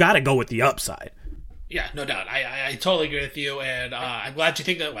you got to go with the upside. Yeah, no doubt. I totally agree with you, and I'm glad you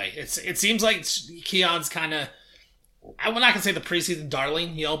think that way. It seems like Keon's kind of, I'm not gonna say the preseason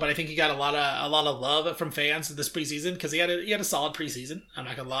darling, but I think he got a lot of love from fans this preseason because he had a solid preseason. I'm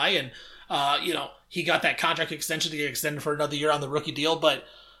not gonna lie, and he got that contract extension to get extended for another year on the rookie deal. But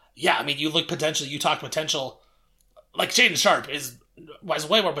yeah, I mean, you talk potential. Shaedon Sharpe has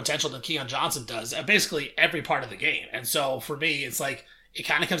way more potential than Keon Johnson does at basically every part of the game. And so for me, it's it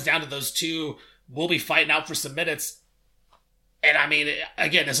kind of comes down to those two. We'll be fighting out for some minutes. And I mean,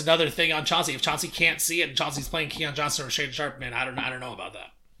 again, it's another thing on Chauncey. If Chauncey can't see it and Chauncey's playing Keon Johnson or Shaedon Sharpe, man, I don't know about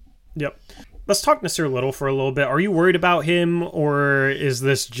that. Yep. Let's talk Nasir Little for a little bit. Are you worried about him, or is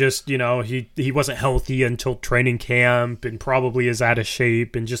this just, he wasn't healthy until training camp and probably is out of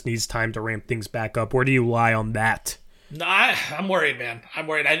shape and just needs time to ramp things back up? Where do you lie on that? No, I'm worried, man. I'm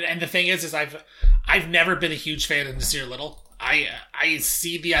worried. And the thing is I've never been a huge fan of Nasir Little. I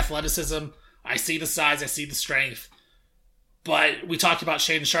see the athleticism. I see the size. I see the strength. But we talked about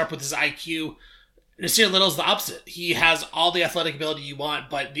Shaden Sharp with his IQ. Nasir Little's the opposite. He has all the athletic ability you want,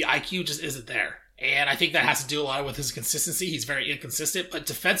 but the IQ just isn't there. And I think that has to do a lot with his consistency. He's very inconsistent, but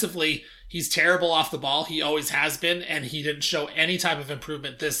defensively, he's terrible off the ball. He always has been, and he didn't show any type of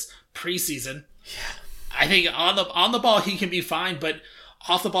improvement this preseason. Yeah. I think on the ball, he can be fine, but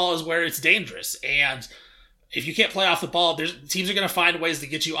off the ball is where it's dangerous. And if you can't play off the ball, teams are going to find ways to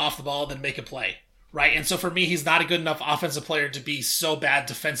get you off the ball and then make a play. Right, and so for me, he's not a good enough offensive player to be so bad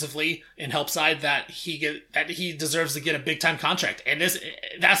defensively in help side that he deserves to get a big time contract. And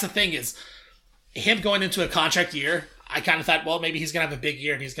that's the thing is, him going into a contract year, I kind of thought, well, maybe he's gonna have a big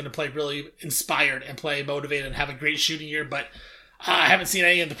year and he's gonna play really inspired and play motivated and have a great shooting year. But I haven't seen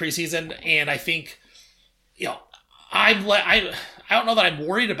any in the preseason, and I think, I don't know that I'm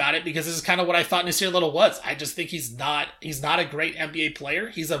worried about it because this is kind of what I thought Nasir Little was. I just think he's not a great NBA player.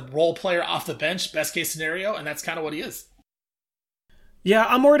 He's a role player off the bench, best case scenario, and that's kind of what he is. Yeah,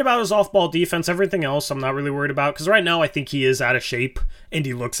 I'm worried about his off-ball defense. Everything else I'm not really worried about, because right now I think he is out of shape, and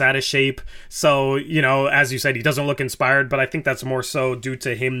he looks out of shape. So, as you said, he doesn't look inspired, but I think that's more so due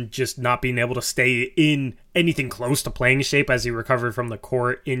to him just not being able to stay in anything close to playing shape as he recovered from the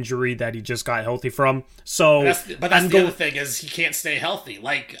core injury that he just got healthy from. So, but that's the other thing is he can't stay healthy.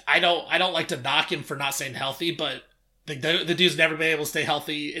 Like, I don't like to knock him for not staying healthy, but the dude's never been able to stay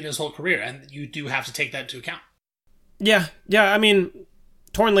healthy in his whole career, and you do have to take that into account. Yeah, I mean,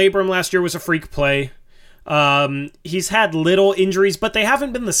 torn labrum last year was a freak play. He's had little injuries, but they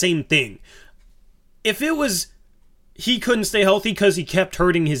haven't been the same thing. If it was he couldn't stay healthy because he kept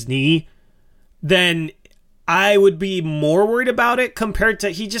hurting his knee, then I would be more worried about it compared to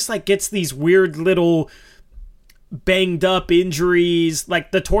he just gets these weird little banged up injuries.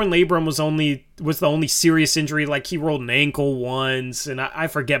 Like the torn labrum was the only serious injury. Like he rolled an ankle once, and I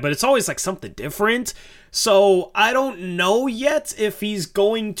forget, but it's always something different. So I don't know yet if he's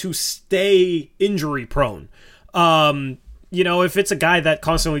going to stay injury prone. If it's a guy that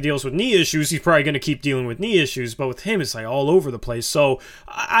constantly deals with knee issues, he's probably going to keep dealing with knee issues. But with him, it's all over the place. So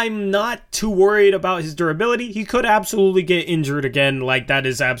I'm not too worried about his durability. He could absolutely get injured again. That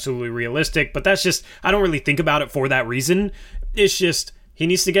is absolutely realistic. But that's just, I don't really think about it for that reason. It's just, he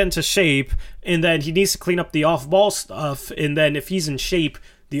needs to get into shape, and then he needs to clean up the off-ball stuff. And then if he's in shape,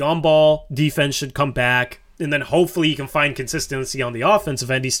 the on-ball defense should come back, and then hopefully he can find consistency on the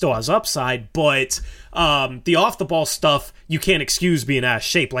offensive end. He still has upside, but the off-the-ball stuff, you can't excuse being out of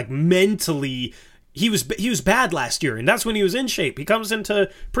shape. Mentally, he was bad last year, and that's when he was in shape. He comes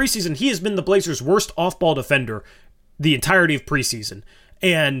into preseason. He has been the Blazers' worst off-ball defender the entirety of preseason,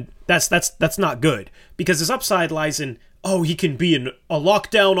 and that's not good because his upside lies in, he can be a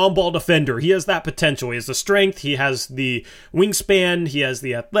lockdown on-ball defender. He has that potential. He has the strength. He has the wingspan. He has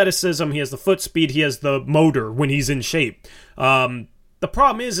the athleticism. He has the foot speed. He has the motor when he's in shape. The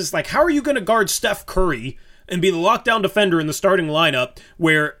problem is how are you going to guard Steph Curry and be the lockdown defender in the starting lineup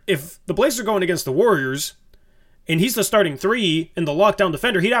where if the Blazers are going against the Warriors and he's the starting three and the lockdown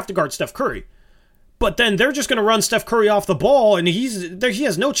defender, he'd have to guard Steph Curry. But then they're just going to run Steph Curry off the ball, and he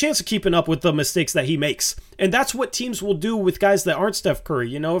has no chance of keeping up with the mistakes that he makes. And that's what teams will do with guys that aren't Steph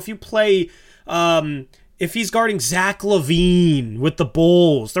Curry. If you play, if he's guarding Zach LaVine with the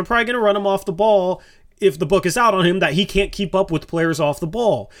Bulls, they're probably going to run him off the ball if the book is out on him that he can't keep up with players off the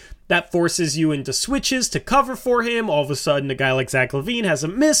ball. That forces you into switches to cover for him. All of a sudden, a guy like Zach LaVine has a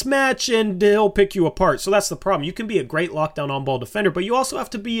mismatch, and he'll pick you apart. So that's the problem. You can be a great lockdown on-ball defender, but you also have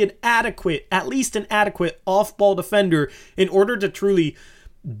to be at least an adequate off-ball defender in order to truly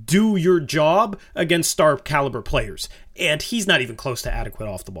do your job against star caliber players. And he's not even close to adequate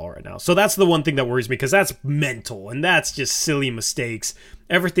off the ball right now. So that's the one thing that worries me, because that's mental, and that's just silly mistakes.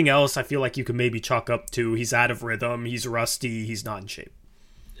 Everything else, I feel like you can maybe chalk up to he's out of rhythm, he's rusty, he's not in shape.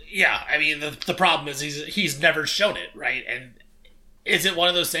 Yeah, I mean, the problem is he's never shown it, right? And is it one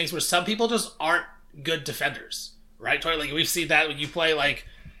of those things where some people just aren't good defenders, right? We've seen that when you play,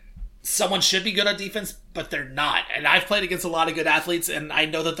 someone should be good on defense, but they're not. And I've played against a lot of good athletes, and I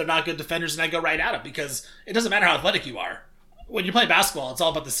know that they're not good defenders, and I go right at them because it doesn't matter how athletic you are. When you play basketball, it's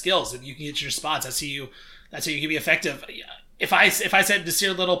all about the skills, and you can get your spots. That's how you can be effective. If I said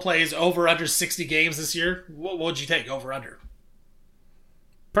Nasir Little plays over under 60 games this year, what would you take over under?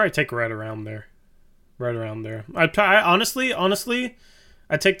 Probably take right around there. I honestly,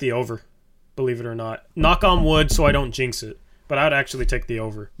 I'd take the over, believe it or not. Knock on wood so I don't jinx it. But I'd actually take the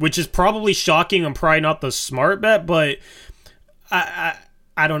over, which is probably shocking. I'm probably not the smart bet, but I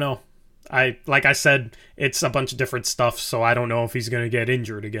don't know. Like I said, it's a bunch of different stuff, so I don't know if he's going to get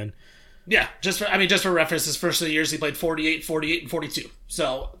injured again. Yeah, just for reference, his first 3 years he played 48, 48, and 42.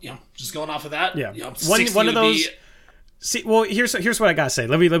 So, just going off of that, yeah. See, well, here's what I gotta say.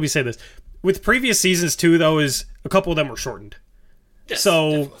 Let me say this. With previous seasons too, though, is a couple of them were shortened. Yes,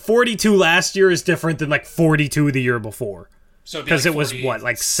 So definitely. 42 last year is different than like 42 the year before. So Because it was what,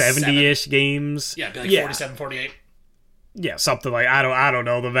 like 70-ish games? Yeah, it'd be like 47, 48. Yeah, something like I don't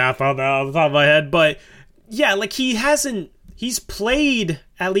know the math on that off the top of my head, but yeah, like he's played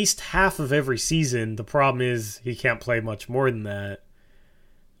at least half of every season. The problem is he can't play much more than that.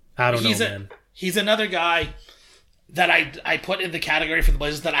 I don't know, man. He's another guy that I put in the category for the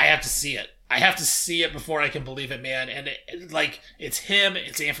Blazers that I have to see it. I have to see it before I can believe it, man. And it's him,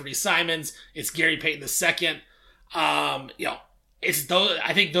 it's Anthony Simons, it's Gary Payton II. It's those.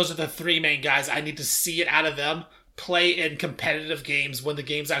 I think those are the three main guys. I need to see it out of them play in competitive games when the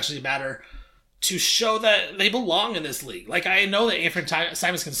games actually matter to show that they belong in this league. Like, I know that Anthony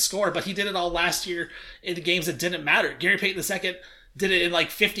Simons can score, but he did it all last year in the games that didn't matter. Gary Payton II did it in like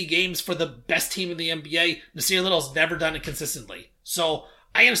 50 games for the best team in the NBA. Nasir Little's never done it consistently. So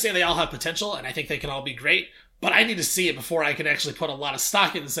I understand they all have potential, and I think they can all be great, but I need to see it before I can actually put a lot of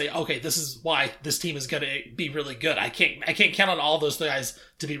stock in and say, okay, this is why this team is going to be really good. I can't count on all those guys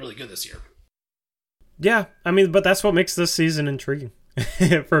to be really good this year. Yeah, I mean, but that's what makes this season intriguing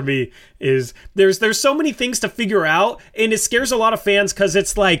for me. Is there's so many things to figure out, and it scares a lot of fans because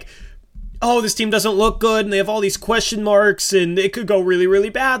it's like, oh, this team doesn't look good, and they have all these question marks, and it could go really, really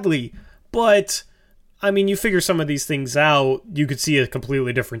badly. But I mean, you figure some of these things out, you could see a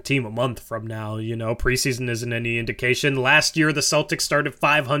completely different team a month from now. You know, preseason isn't any indication. Last year, the Celtics started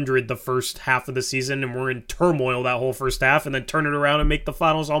 500 the first half of the season and were in turmoil that whole first half, and then turn it around and make the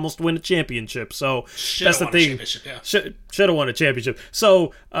finals, almost win a championship. So that's the thing. Should have won a championship.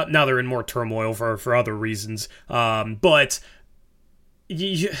 So now they're in more turmoil for other reasons. But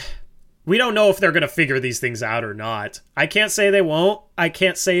we don't know if they're going to figure these things out or not. I can't say they won't. I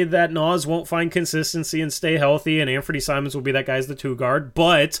can't say that Nas won't find consistency and stay healthy, and Anthony Simons will be that guy as the 2-guard,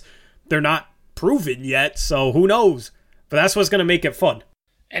 but they're not proven yet, so who knows? But that's what's going to make it fun.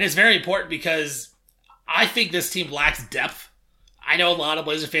 And it's very important because I think this team lacks depth. I know a lot of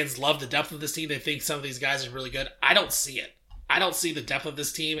Blazer fans love the depth of this team. They think some of these guys are really good. I don't see it. I don't see the depth of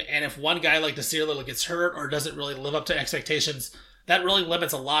this team, and if one guy like Nasir Little gets hurt or doesn't really live up to expectations, that really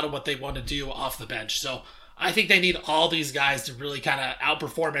limits a lot of what they want to do off the bench. So I think they need all these guys to really kind of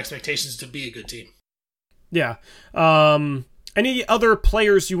outperform expectations to be a good team. Yeah. Any other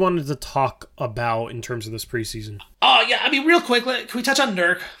players you wanted to talk about in terms of this preseason? Oh, yeah. I mean, real quick, can we touch on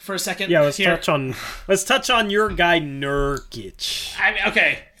Nurk for a second? Yeah, let's touch on your guy Nurkic. I mean,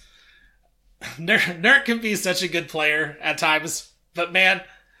 okay. Nurk can be such a good player at times, but man,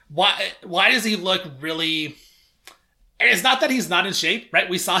 why does he look really... And it's not that he's not in shape, right?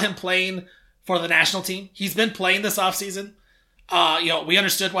 We saw him playing for the national team. He's been playing this offseason. We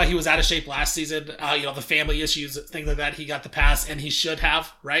understood why he was out of shape last season. The family issues, things like that. He got the pass, and he should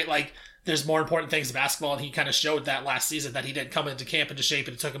have, right? Like, there's more important things in basketball, and he kind of showed that last season that he didn't come into camp into shape,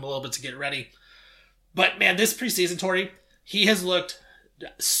 and it took him a little bit to get ready. But, man, this preseason, Tori, he has looked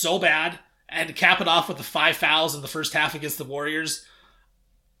so bad. And to cap it off with the 5 fouls in the first half against the Warriors,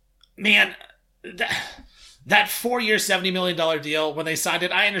 man, that 4-year, $70 million deal, when they signed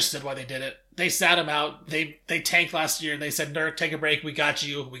it, I understood why they did it. They sat him out. They tanked last year, and they said, Nurk, take a break. We got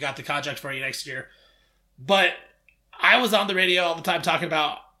you. We got the contract for you next year. But I was on the radio all the time talking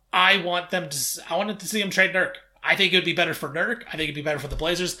about I wanted to see him trade Nurk. I think it would be better for Nurk. I think it'd be better for the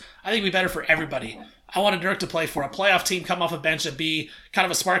Blazers. I think it'd be better for everybody. I wanted Nurk to play for a playoff team, come off a bench, and be kind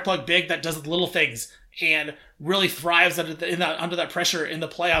of a spark plug big that does little things and really thrives under that pressure in the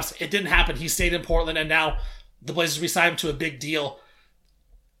playoffs. It didn't happen. He stayed in Portland, and now the Blazers re-signed him to a big deal.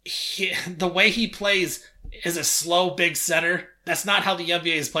 The way he plays is a slow, big center. That's not how the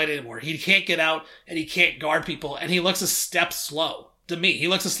NBA is played anymore. He can't get out, and he can't guard people, and he looks a step slow. To me, he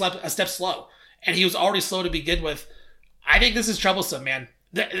looks a step slow, and he was already slow to begin with. I think this is troublesome, man.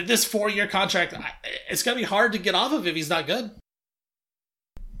 This 4-year contract, it's going to be hard to get off of if he's not good.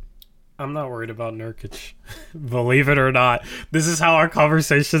 I'm not worried about Nurkic. Believe it or not. This is how our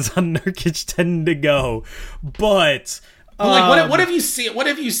conversations on Nurkic tend to go. But what have you seen? What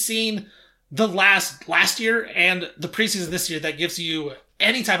have you seen the last year and the preseason this year that gives you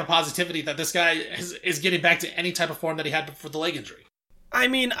any type of positivity that this guy is getting back to any type of form that he had before the leg injury? I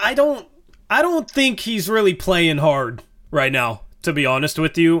mean, I don't think he's really playing hard right now, to be honest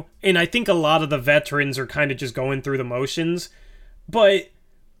with you. And I think a lot of the veterans are kind of just going through the motions. But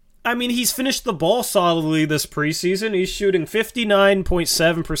I mean, he's finished the ball solidly this preseason. He's shooting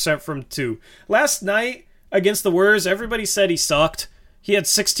 59.7% from 2. Last night against the Warriors, everybody said he sucked. He had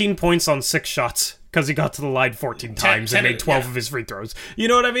 16 points on 6 shots because he got to the line 14 times and made 12 of his free throws. You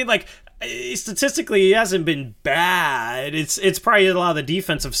know what I mean? Like, statistically, he hasn't been bad. It's probably a lot of the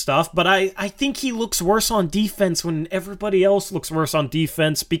defensive stuff, but I think he looks worse on defense when everybody else looks worse on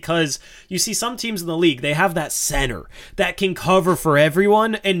defense, because you see some teams in the league, they have that center that can cover for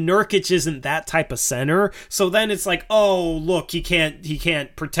everyone, and Nurkic isn't that type of center. So then it's like, oh, look, he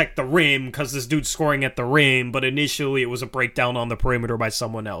can't protect the rim because this dude's scoring at the rim, but initially it was a breakdown on the perimeter by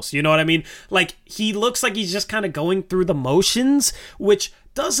someone else. You know what I mean? Like, he looks like he's just kind of going through the motions, which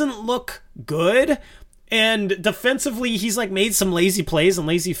doesn't look good. And defensively, he's like made some lazy plays and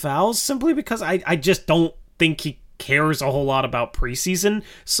lazy fouls simply because I just don't think he cares a whole lot about preseason.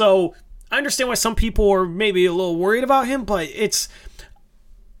 So I understand why some people are maybe a little worried about him, but it's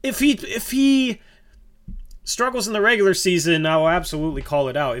if he struggles in the regular season, I will absolutely call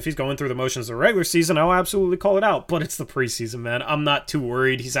it out. If he's going through the motions of the regular season, I will absolutely call it out. But it's the preseason, man. I'm not too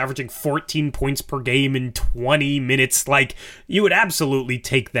worried. He's averaging 14 points per game in 20 minutes. Like, you would absolutely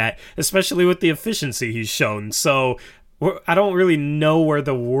take that, especially with the efficiency he's shown. So I don't really know where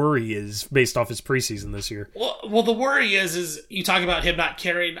the worry is based off his preseason this year. Well, the worry is you talk about him not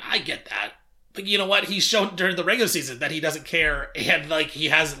caring. I get that. But you know what? He's shown during the regular season that he doesn't care, and like he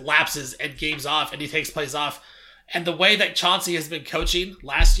has lapses and games off, and he takes plays off. And the way that Chauncey has been coaching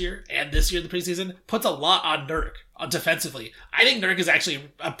last year and this year in the preseason puts a lot on Nurk defensively. I think Nurk is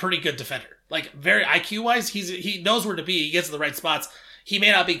actually a pretty good defender. Like, very IQ wise, he knows where to be. He gets to the right spots. He may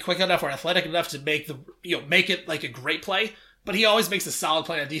not be quick enough or athletic enough to make it like a great play, but he always makes a solid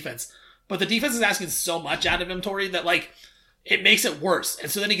play on defense. But the defense is asking so much out of him, Tori, that like, it makes it worse.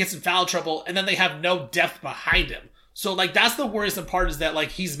 And so then he gets in foul trouble, and then they have no depth behind him. So, like, that's the worrisome part, is that, like,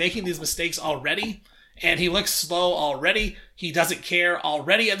 he's making these mistakes already, and he looks slow already. He doesn't care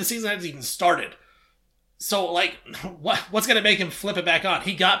already, and the season hasn't even started. So, like, what's going to make him flip it back on?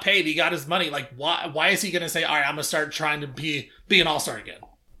 He got paid. He got his money. Like, why is he going to say, all right, I'm going to start trying to be an all-star again?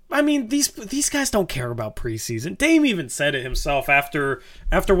 I mean, these guys don't care about preseason. Dame even said it himself after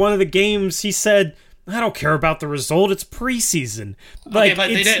one of the games. He said, I don't care about the result. It's preseason. Like,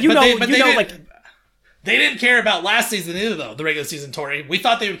 okay, they didn't care about last season either, though, the regular season, Tori. We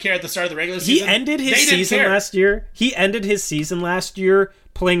thought they would care at the start of the regular season. He ended his season last year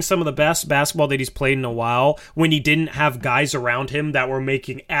playing some of the best basketball that he's played in a while, when he didn't have guys around him that were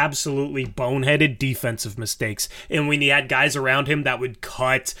making absolutely boneheaded defensive mistakes. And when he had guys around him that would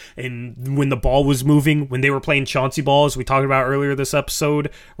cut, and when the ball was moving, when they were playing Chauncey ball, as we talked about earlier this episode,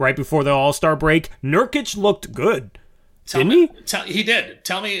 right before the All-Star break, Nurkic looked good. Didn't he? He did.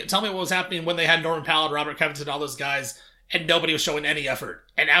 Tell me what was happening when they had Norman Powell, Robert Covington, all those guys, and nobody was showing any effort.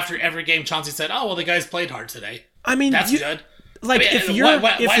 And after every game, Chauncey said, "Oh well, the guys played hard today." I mean, that's good. Like, if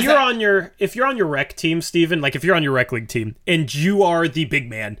you're on your rec team, Steven, like if you're on your rec league team and you are the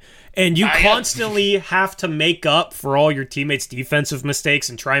big man and you constantly have to make up for all your teammates' defensive mistakes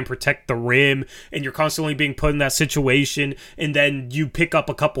and try and protect the rim, and you're constantly being put in that situation, and then you pick up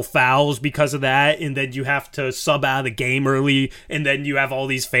a couple fouls because of that, and then you have to sub out of the game early, and then you have all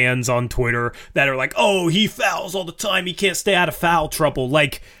these fans on Twitter that are like, oh, he fouls all the time, he can't stay out of foul trouble.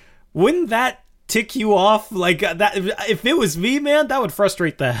 Like, wouldn't that tick you off? Like, that, if it was me, man, that would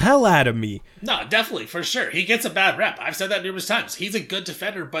frustrate the hell out of me. No, definitely, for sure. He gets a bad rep. I've said that numerous times. He's a good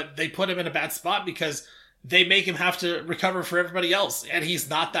defender, but they put him in a bad spot because they make him have to recover for everybody else, and he's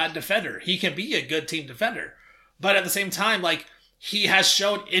not that defender. He can be a good team defender, but at the same time, like, he has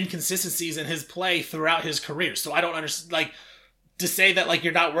shown inconsistencies in his play throughout his career. So I don't understand, like, to say that, like,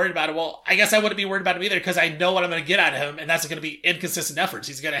 you're not worried about it. Well, I guess I wouldn't be worried about him either, because I know what I'm going to get out of him, and that's going to be inconsistent efforts.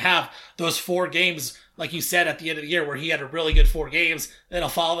 He's going to have those 4 games, like you said, at the end of the year, where he had a really good 4 games, then he'll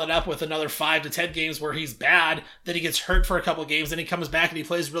follow that up with another 5 to 10 games where he's bad, then he gets hurt for a couple games, then he comes back and he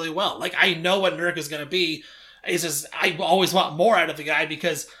plays really well. Like, I know what Nurk is going to be. It's just, I always want more out of the guy,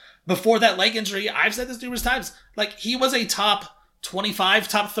 because before that leg injury, I've said this numerous times, like, he was a top 25,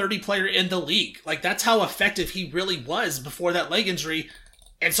 top 30 player in the league. Like, that's how effective he really was before that leg injury.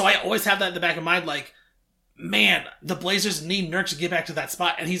 And so I always have that in the back of my mind, like, man, the Blazers need Nurk to get back to that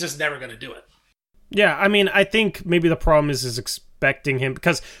spot, and he's just never going to do it. Yeah, I mean, I think maybe the problem is expecting him,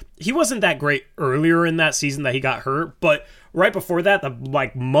 because he wasn't that great earlier in that season that he got hurt, but right before that, the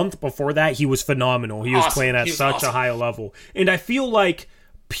like month before that, he was phenomenal. He was playing at such a high level. And I feel like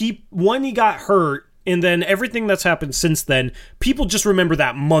when he got hurt, and then everything that's happened since then, people just remember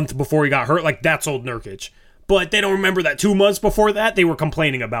that month before he got hurt, like, that's old Nurkic. But they don't remember that 2 months before that, they were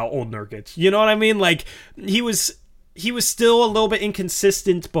complaining about old Nurkic. You know what I mean? Like, he was still a little bit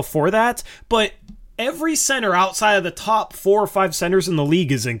inconsistent before that, but Every center outside of the top 4 or 5 centers in the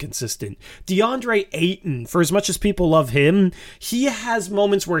league is inconsistent. DeAndre Ayton, for as much as people love him, he has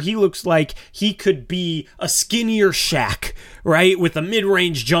moments where he looks like he could be a skinnier Shaq, right? With a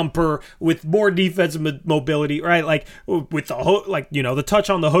mid-range jumper, with more defensive mobility, right? Like with the hook, like, you know, the touch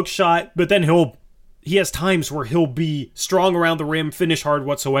on the hook shot, but then he has times where he'll be strong around the rim, finish hard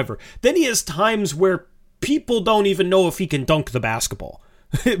whatsoever. Then he has times where people don't even know if he can dunk the basketball.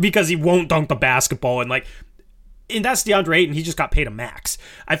 Because he won't dunk the basketball, and that's DeAndre Ayton. He just got paid a max.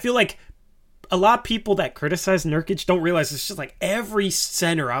 I feel like a lot of people that criticize Nurkic don't realize it's just like every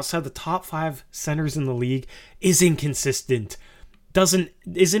center outside the top 5 centers in the league is inconsistent.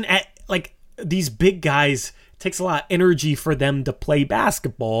 Isn't at, like, these big guys, takes a lot of energy for them to play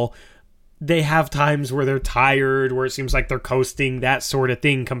basketball. They have times where they're tired, where it seems like they're coasting, that sort of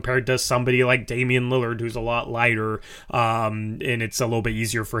thing, compared to somebody like Damian Lillard, who's a lot lighter, and it's a little bit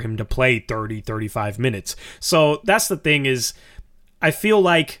easier for him to play 30, 35 minutes. So that's the thing is, I feel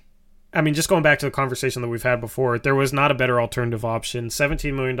like, I mean, just going back to the conversation that we've had before, there was not a better alternative option.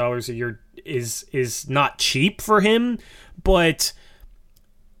 $17 million a year is not cheap for him, but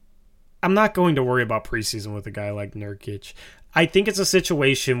I'm not going to worry about preseason with a guy like Nurkic. I think it's a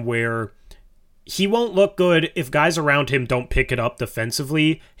situation where he won't look good if guys around him don't pick it up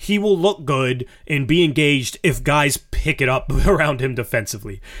defensively. He will look good and be engaged if guys pick it up around him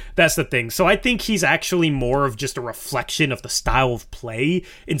defensively. That's the thing. So I think he's actually more of just a reflection of the style of play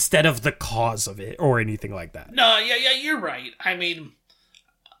instead of the cause of it or anything like that. No, yeah, you're right. I mean,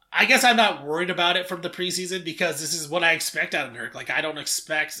 I guess I'm not worried about it from the preseason because this is what I expect out of Nurk. Like, I don't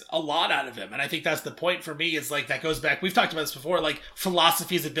expect a lot out of him. And I think that's the point for me is, like, that goes back. We've talked about this before, like,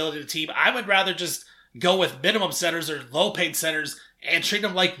 philosophy's ability to team. I would rather just go with minimum centers or low-paid centers and treat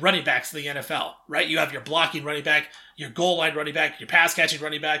them like running backs in the NFL, right? You have your blocking running back, your goal line running back, your pass-catching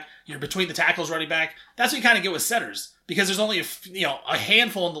running back, your between-the-tackles running back. That's what you kind of get with centers because there's only a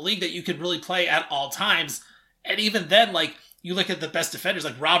handful in the league that you can really play at all times. And even then, like, you look at the best defenders,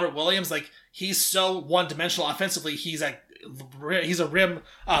 like Robert Williams, like he's so one-dimensional offensively. He's a rim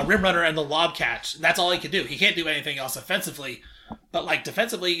runner and the lob catch. That's all he can do. He can't do anything else offensively, but like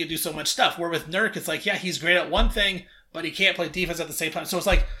defensively, he can do so much stuff. Where with Nurk, it's like, yeah, he's great at one thing, but he can't play defense at the same time. So it's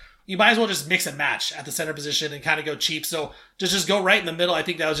like you might as well just mix and match at the center position and kind of go cheap. So just go right in the middle. I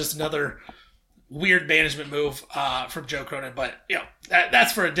think that was just another weird management move from Joe Cronin, but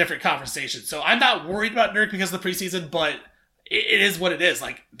that's for a different conversation. So I'm not worried about Nurk because of the preseason, but it is what it is.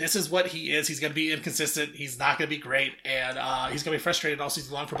 Like, this is what he is. He's going to be inconsistent. He's not going to be great. And he's going to be frustrated all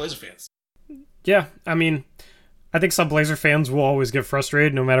season long for Blazer fans. Yeah, I mean, I think some Blazer fans will always get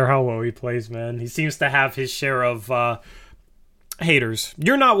frustrated no matter how well he plays, man. He seems to have his share of haters.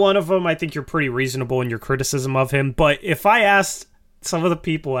 You're not one of them. I think you're pretty reasonable in your criticism of him. But if I asked some of the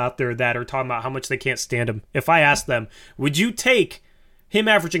people out there that are talking about how much they can't stand him, if I asked them, would you take him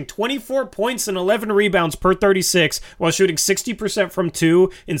averaging 24 points and 11 rebounds per 36 while shooting 60% from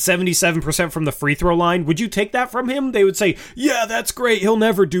 2 and 77% from the free throw line, would you take that from him? They would say, yeah, that's great. He'll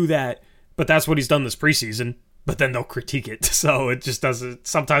never do that. But that's what he's done this preseason. But then they'll critique it. So it just doesn't,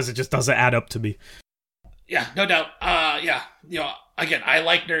 sometimes it just doesn't add up to me. Yeah, no doubt. Again, I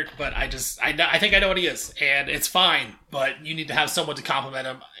like Nurk, but I think I know what he is, and it's fine, but you need to have someone to compliment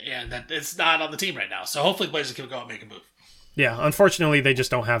him, and that it's not on the team right now. So hopefully Blazers can go out and make a move. Yeah, unfortunately, they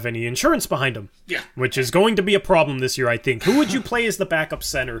just don't have any insurance behind them. Yeah. Which is going to be a problem this year, I think. Who would you play as the backup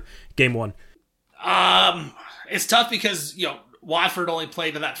center game 1? It's tough because, Watford only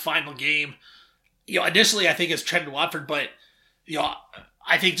played in that final game. Initially, I think it's Trendon Watford, but,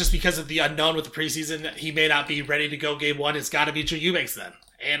 I think just because of the unknown with the preseason, he may not be ready to go game 1. It's got to be Drew Eubanks then.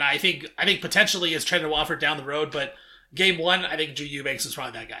 And I think potentially it's Trendon Watford down the road, but game 1, I think Drew Eubanks is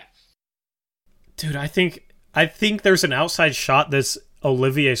probably that guy. Dude, I think there's an outside shot that's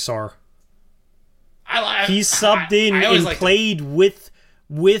Olivier Sarr. He subbed in and played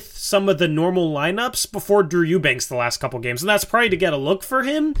with some of the normal lineups before Drew Eubanks the last couple games. And that's probably to get a look for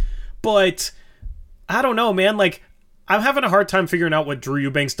him. But I don't know, man. Like, I'm having a hard time figuring out what Drew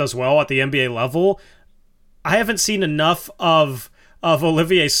Eubanks does well at the NBA level. I haven't seen enough of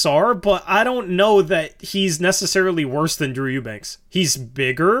Olivier Sarr, but I don't know that he's necessarily worse than Drew Eubanks. He's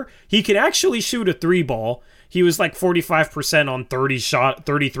bigger. He can actually shoot a 3-ball. He was like 45% on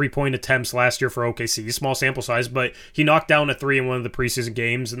 33-point attempts last year for OKC. Small sample size, but he knocked down a 3 in one of the preseason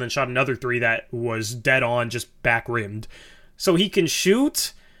games and then shot another 3 that was dead on, just back-rimmed. So he can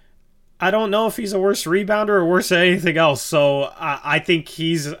shoot. I don't know if he's a worse rebounder or worse at anything else. So I think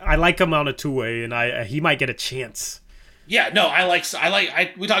I like him on a 2-way, and he might get a chance. Yeah, no,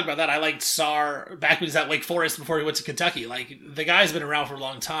 we talked about that. I liked Sarr back when he was at Wake Forest before he went to Kentucky. Like, the guy's been around for a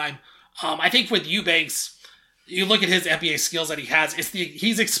long time. I think with Eubanks, you look at his NBA skills that he has.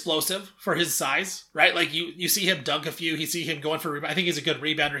 He's explosive for his size, right? Like you see him dunk a few. You see him going for rebound. I think he's a good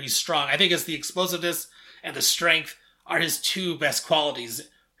rebounder. He's strong. I think it's the explosiveness and the strength are his two best qualities,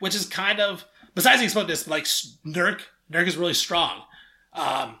 which is kind of besides the explosiveness. Like Nurk is really strong.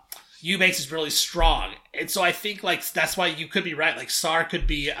 Eubanks is really strong, and so I think like that's why you could be right. Like Sarr could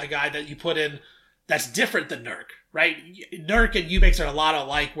be a guy that you put in that's different than Nurk, right? Nurk and Eubanks are a lot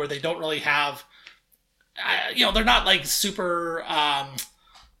alike, where they don't really have. They're not like super,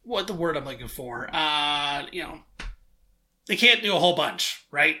 what the word I'm looking for? They can't do a whole bunch,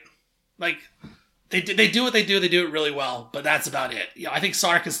 right? Like, they do what they do it really well, but that's about it. I think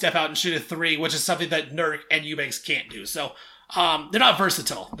Sarr can step out and shoot a three, which is something that Nurk and Eubanks can't do. So, they're not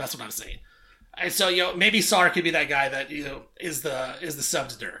versatile. That's what I'm saying. And so, maybe Sarr could be that guy that, is the sub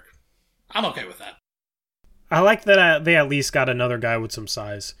to Nurk. I'm okay with that. I like that they at least got another guy with some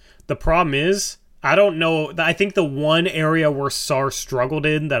size. The problem is, I don't know. I think the one area where Sarr struggled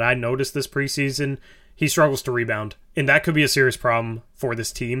in that I noticed this preseason, he struggles to rebound. And that could be a serious problem for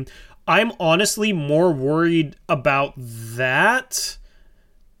this team. I'm honestly more worried about that.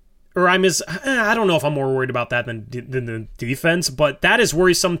 Or I don't know if I'm more worried about that than the defense. But that is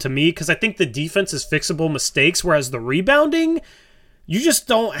worrisome to me because I think the defense is fixable mistakes. Whereas the rebounding, you just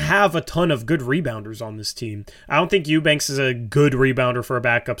don't have a ton of good rebounders on this team. I don't think Eubanks is a good rebounder for a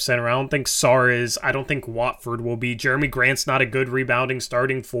backup center. I don't think Sarr is. I don't think Watford will be. Jeremy Grant's not a good rebounding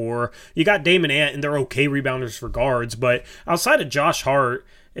starting four. You got Damon Ant, and they're okay rebounders for guards. But outside of Josh Hart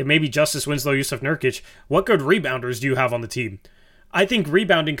and maybe Justice Winslow, Yusuf Nurkic, what good rebounders do you have on the team? I think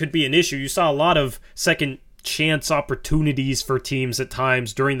rebounding could be an issue. You saw a lot of second chance opportunities for teams at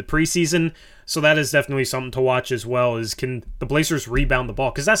times during the preseason. So that is definitely something to watch as well, is can the Blazers rebound the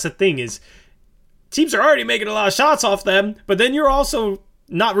ball? Because that's the thing is teams are already making a lot of shots off them, but then you're also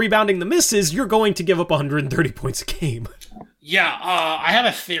not rebounding the misses. You're going to give up 130 points a game. Yeah, I have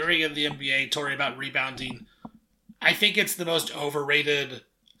a theory in the NBA, Tori, about rebounding. I think it's the most overrated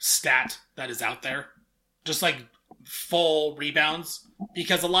stat that is out there. Just like full rebounds.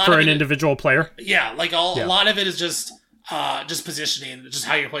 Because a lot for of an individual player? Yeah, like a lot of it is just positioning, just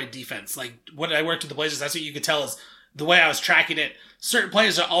how you're playing defense. Like when I worked with the Blazers, that's what you could tell is the way I was tracking it. Certain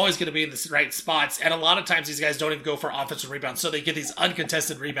players are always going to be in the right spots, and a lot of times these guys don't even go for offensive rebounds, so they get these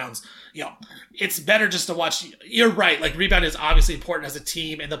uncontested rebounds. It's better just to watch. You're right, like rebound is obviously important as a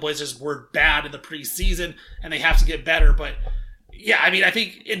team, and the Blazers were bad in the preseason, and they have to get better. But yeah, I mean, I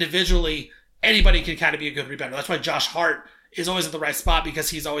think individually anybody can kind of be a good rebounder. That's why Josh Hart is always at the right spot, because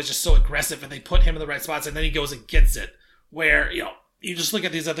he's always just so aggressive, and they put him in the right spots, and then he goes and gets it. Where, you just look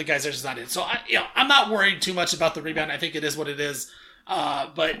at these other guys, they're just not in. So, I'm not worried too much about the rebound. I think it is what it is.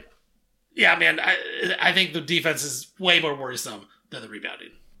 But, yeah, man, I think the defense is way more worrisome than the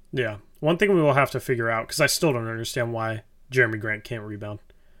rebounding. Yeah. One thing we will have to figure out, because I still don't understand why Jeremy Grant can't rebound.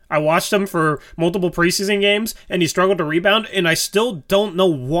 I watched him for multiple preseason games, and he struggled to rebound, and I still don't know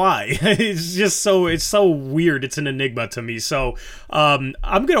why. It's so weird. It's an enigma to me. So, I'm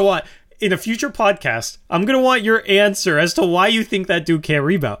going to watch. In a future podcast, I'm going to want your answer as to why you think that dude can't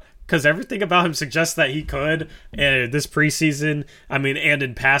rebound. Because everything about him suggests that he could. And this preseason, and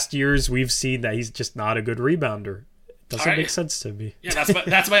in past years, we've seen that he's just not a good rebounder. It doesn't make sense to me. Yeah,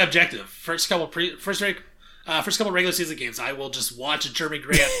 that's my objective. First couple regular season games, I will just watch Jeremy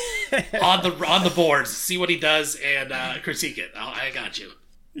Grant on the boards, see what he does, and critique it. I got you.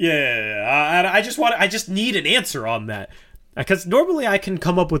 Yeah. I just need an answer on that. Because normally I can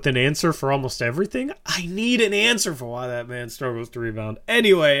come up with an answer for almost everything. I need an answer for why that man struggles to rebound.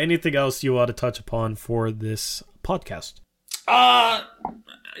 Anyway, anything else you want to touch upon for this podcast? I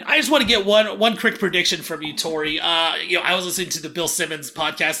just want to get one quick prediction from you, Tori. I was listening to the Bill Simmons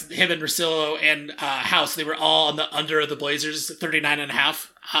podcast. Him and Russillo and House, they were all on the under of the Blazers, 39.5.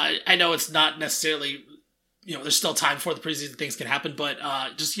 I know it's not necessarily, there's still time before the preseason, things can happen, but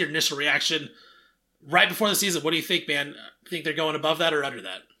just your initial reaction right before the season, what do you think, man? Think they're going above that or under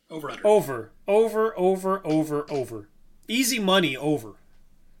that? Over, under? Over. Easy money, over.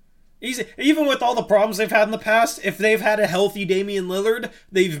 Easy. Even with all the problems they've had in the past, if they've had a healthy Damian Lillard,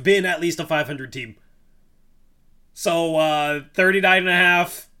 they've been at least a 500 team. So,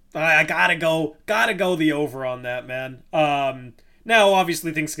 39.5, I gotta go the over on that, man. Now,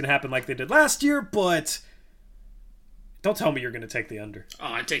 obviously, things can happen like they did last year, but don't tell me you're going to take the under.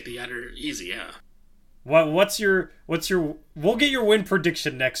 Oh, I'd take the under easy, yeah. What's your we'll get your win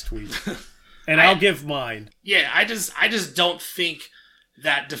prediction next week. And I'll give mine. Yeah, I just don't think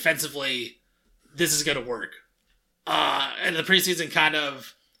that defensively this is going to work. And the preseason kind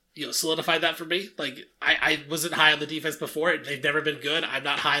of solidified that for me. Like, I wasn't high on the defense before. They've never been good. I'm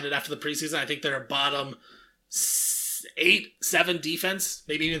not high on it after the preseason. I think they're a bottom 8, 7 defense,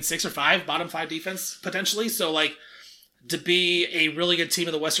 maybe even 6 or 5, bottom 5 defense potentially. So like, to be a really good team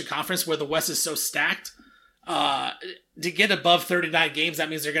in the Western Conference where the West is so stacked, to get above 39 games, that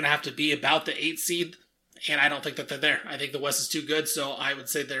means they're going to have to be about the 8 seed. And I don't think that they're there. I think the West is too good. So I would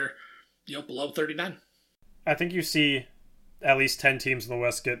say they're, below 39. I think you see at least 10 teams in the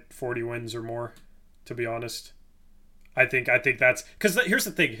West get 40 wins or more, to be honest. I think that's because here's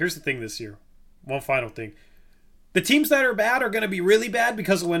the thing this year. One final thing. The teams that are bad are going to be really bad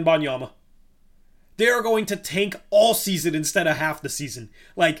because of Wembanyama. They are going to tank all season instead of half the season.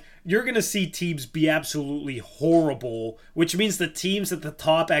 Like, you're going to see teams be absolutely horrible, which means the teams at the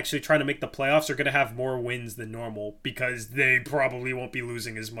top actually trying to make the playoffs are going to have more wins than normal because they probably won't be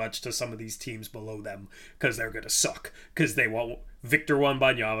losing as much to some of these teams below them because they're going to suck because they want Victor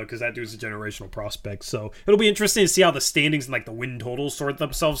Wembanyama because that dude's a generational prospect. So it'll be interesting to see how the standings and like the win totals sort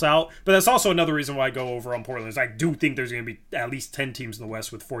themselves out. But that's also another reason why I go over on Portland is I do think there's going to be at least 10 teams in the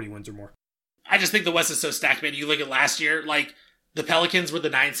West with 40 wins or more. I just think the West is so stacked, man. You look at last year, like, the Pelicans were the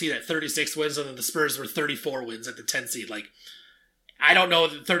 9 seed at 36 wins, and then the Spurs were 34 wins at the 10 seed. Like, I don't know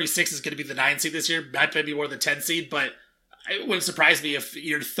that 36 is going to be the 9 seed this year. That might be more the 10 seed, but it wouldn't surprise me if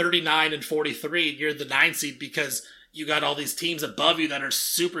you're 39 and 43 and you're the 9 seed because you got all these teams above you that are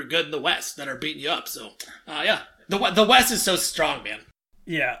super good in the West that are beating you up. So, yeah. The West is so strong, man.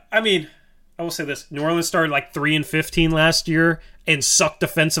 Yeah, I mean, I will say this. New Orleans started like 3-15 last year and sucked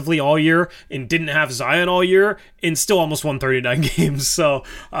defensively all year and didn't have Zion all year and still almost won 39 games. So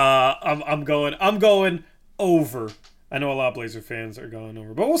I'm going over. I know a lot of Blazer fans are going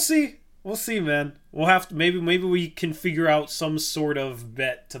over, but we'll see. We'll see, man. We'll have to maybe we can figure out some sort of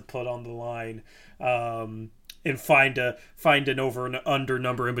bet to put on the line. And find an over and under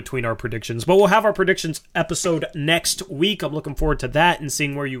number in between our predictions. But we'll have our predictions episode next week. I'm looking forward to that and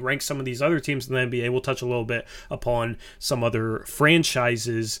seeing where you rank some of these other teams in the NBA. We'll touch a little bit upon some other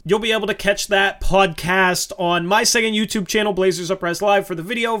franchises. You'll be able to catch that podcast on my second YouTube channel, Blazers Uprise Live, for the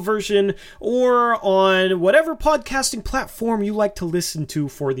video version, or on whatever podcasting platform you like to listen to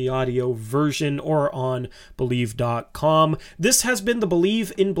for the audio version, or on Believe.com. This has been the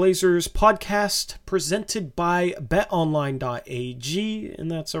Believe in Blazers podcast presented by betonline.ag,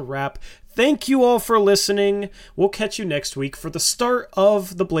 and that's a wrap. Thank you all for listening. We'll catch you next week for the start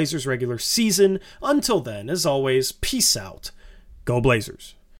of the Blazers regular season. Until then, as always, peace out. Go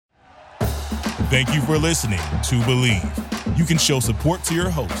Blazers. Thank you for listening to Believe. You can show support to your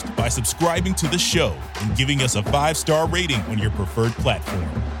host by subscribing to the show and giving us a 5-star rating on your preferred platform.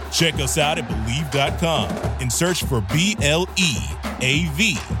 Check us out at Believe.com and search for BLEAV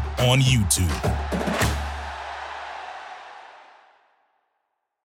on YouTube.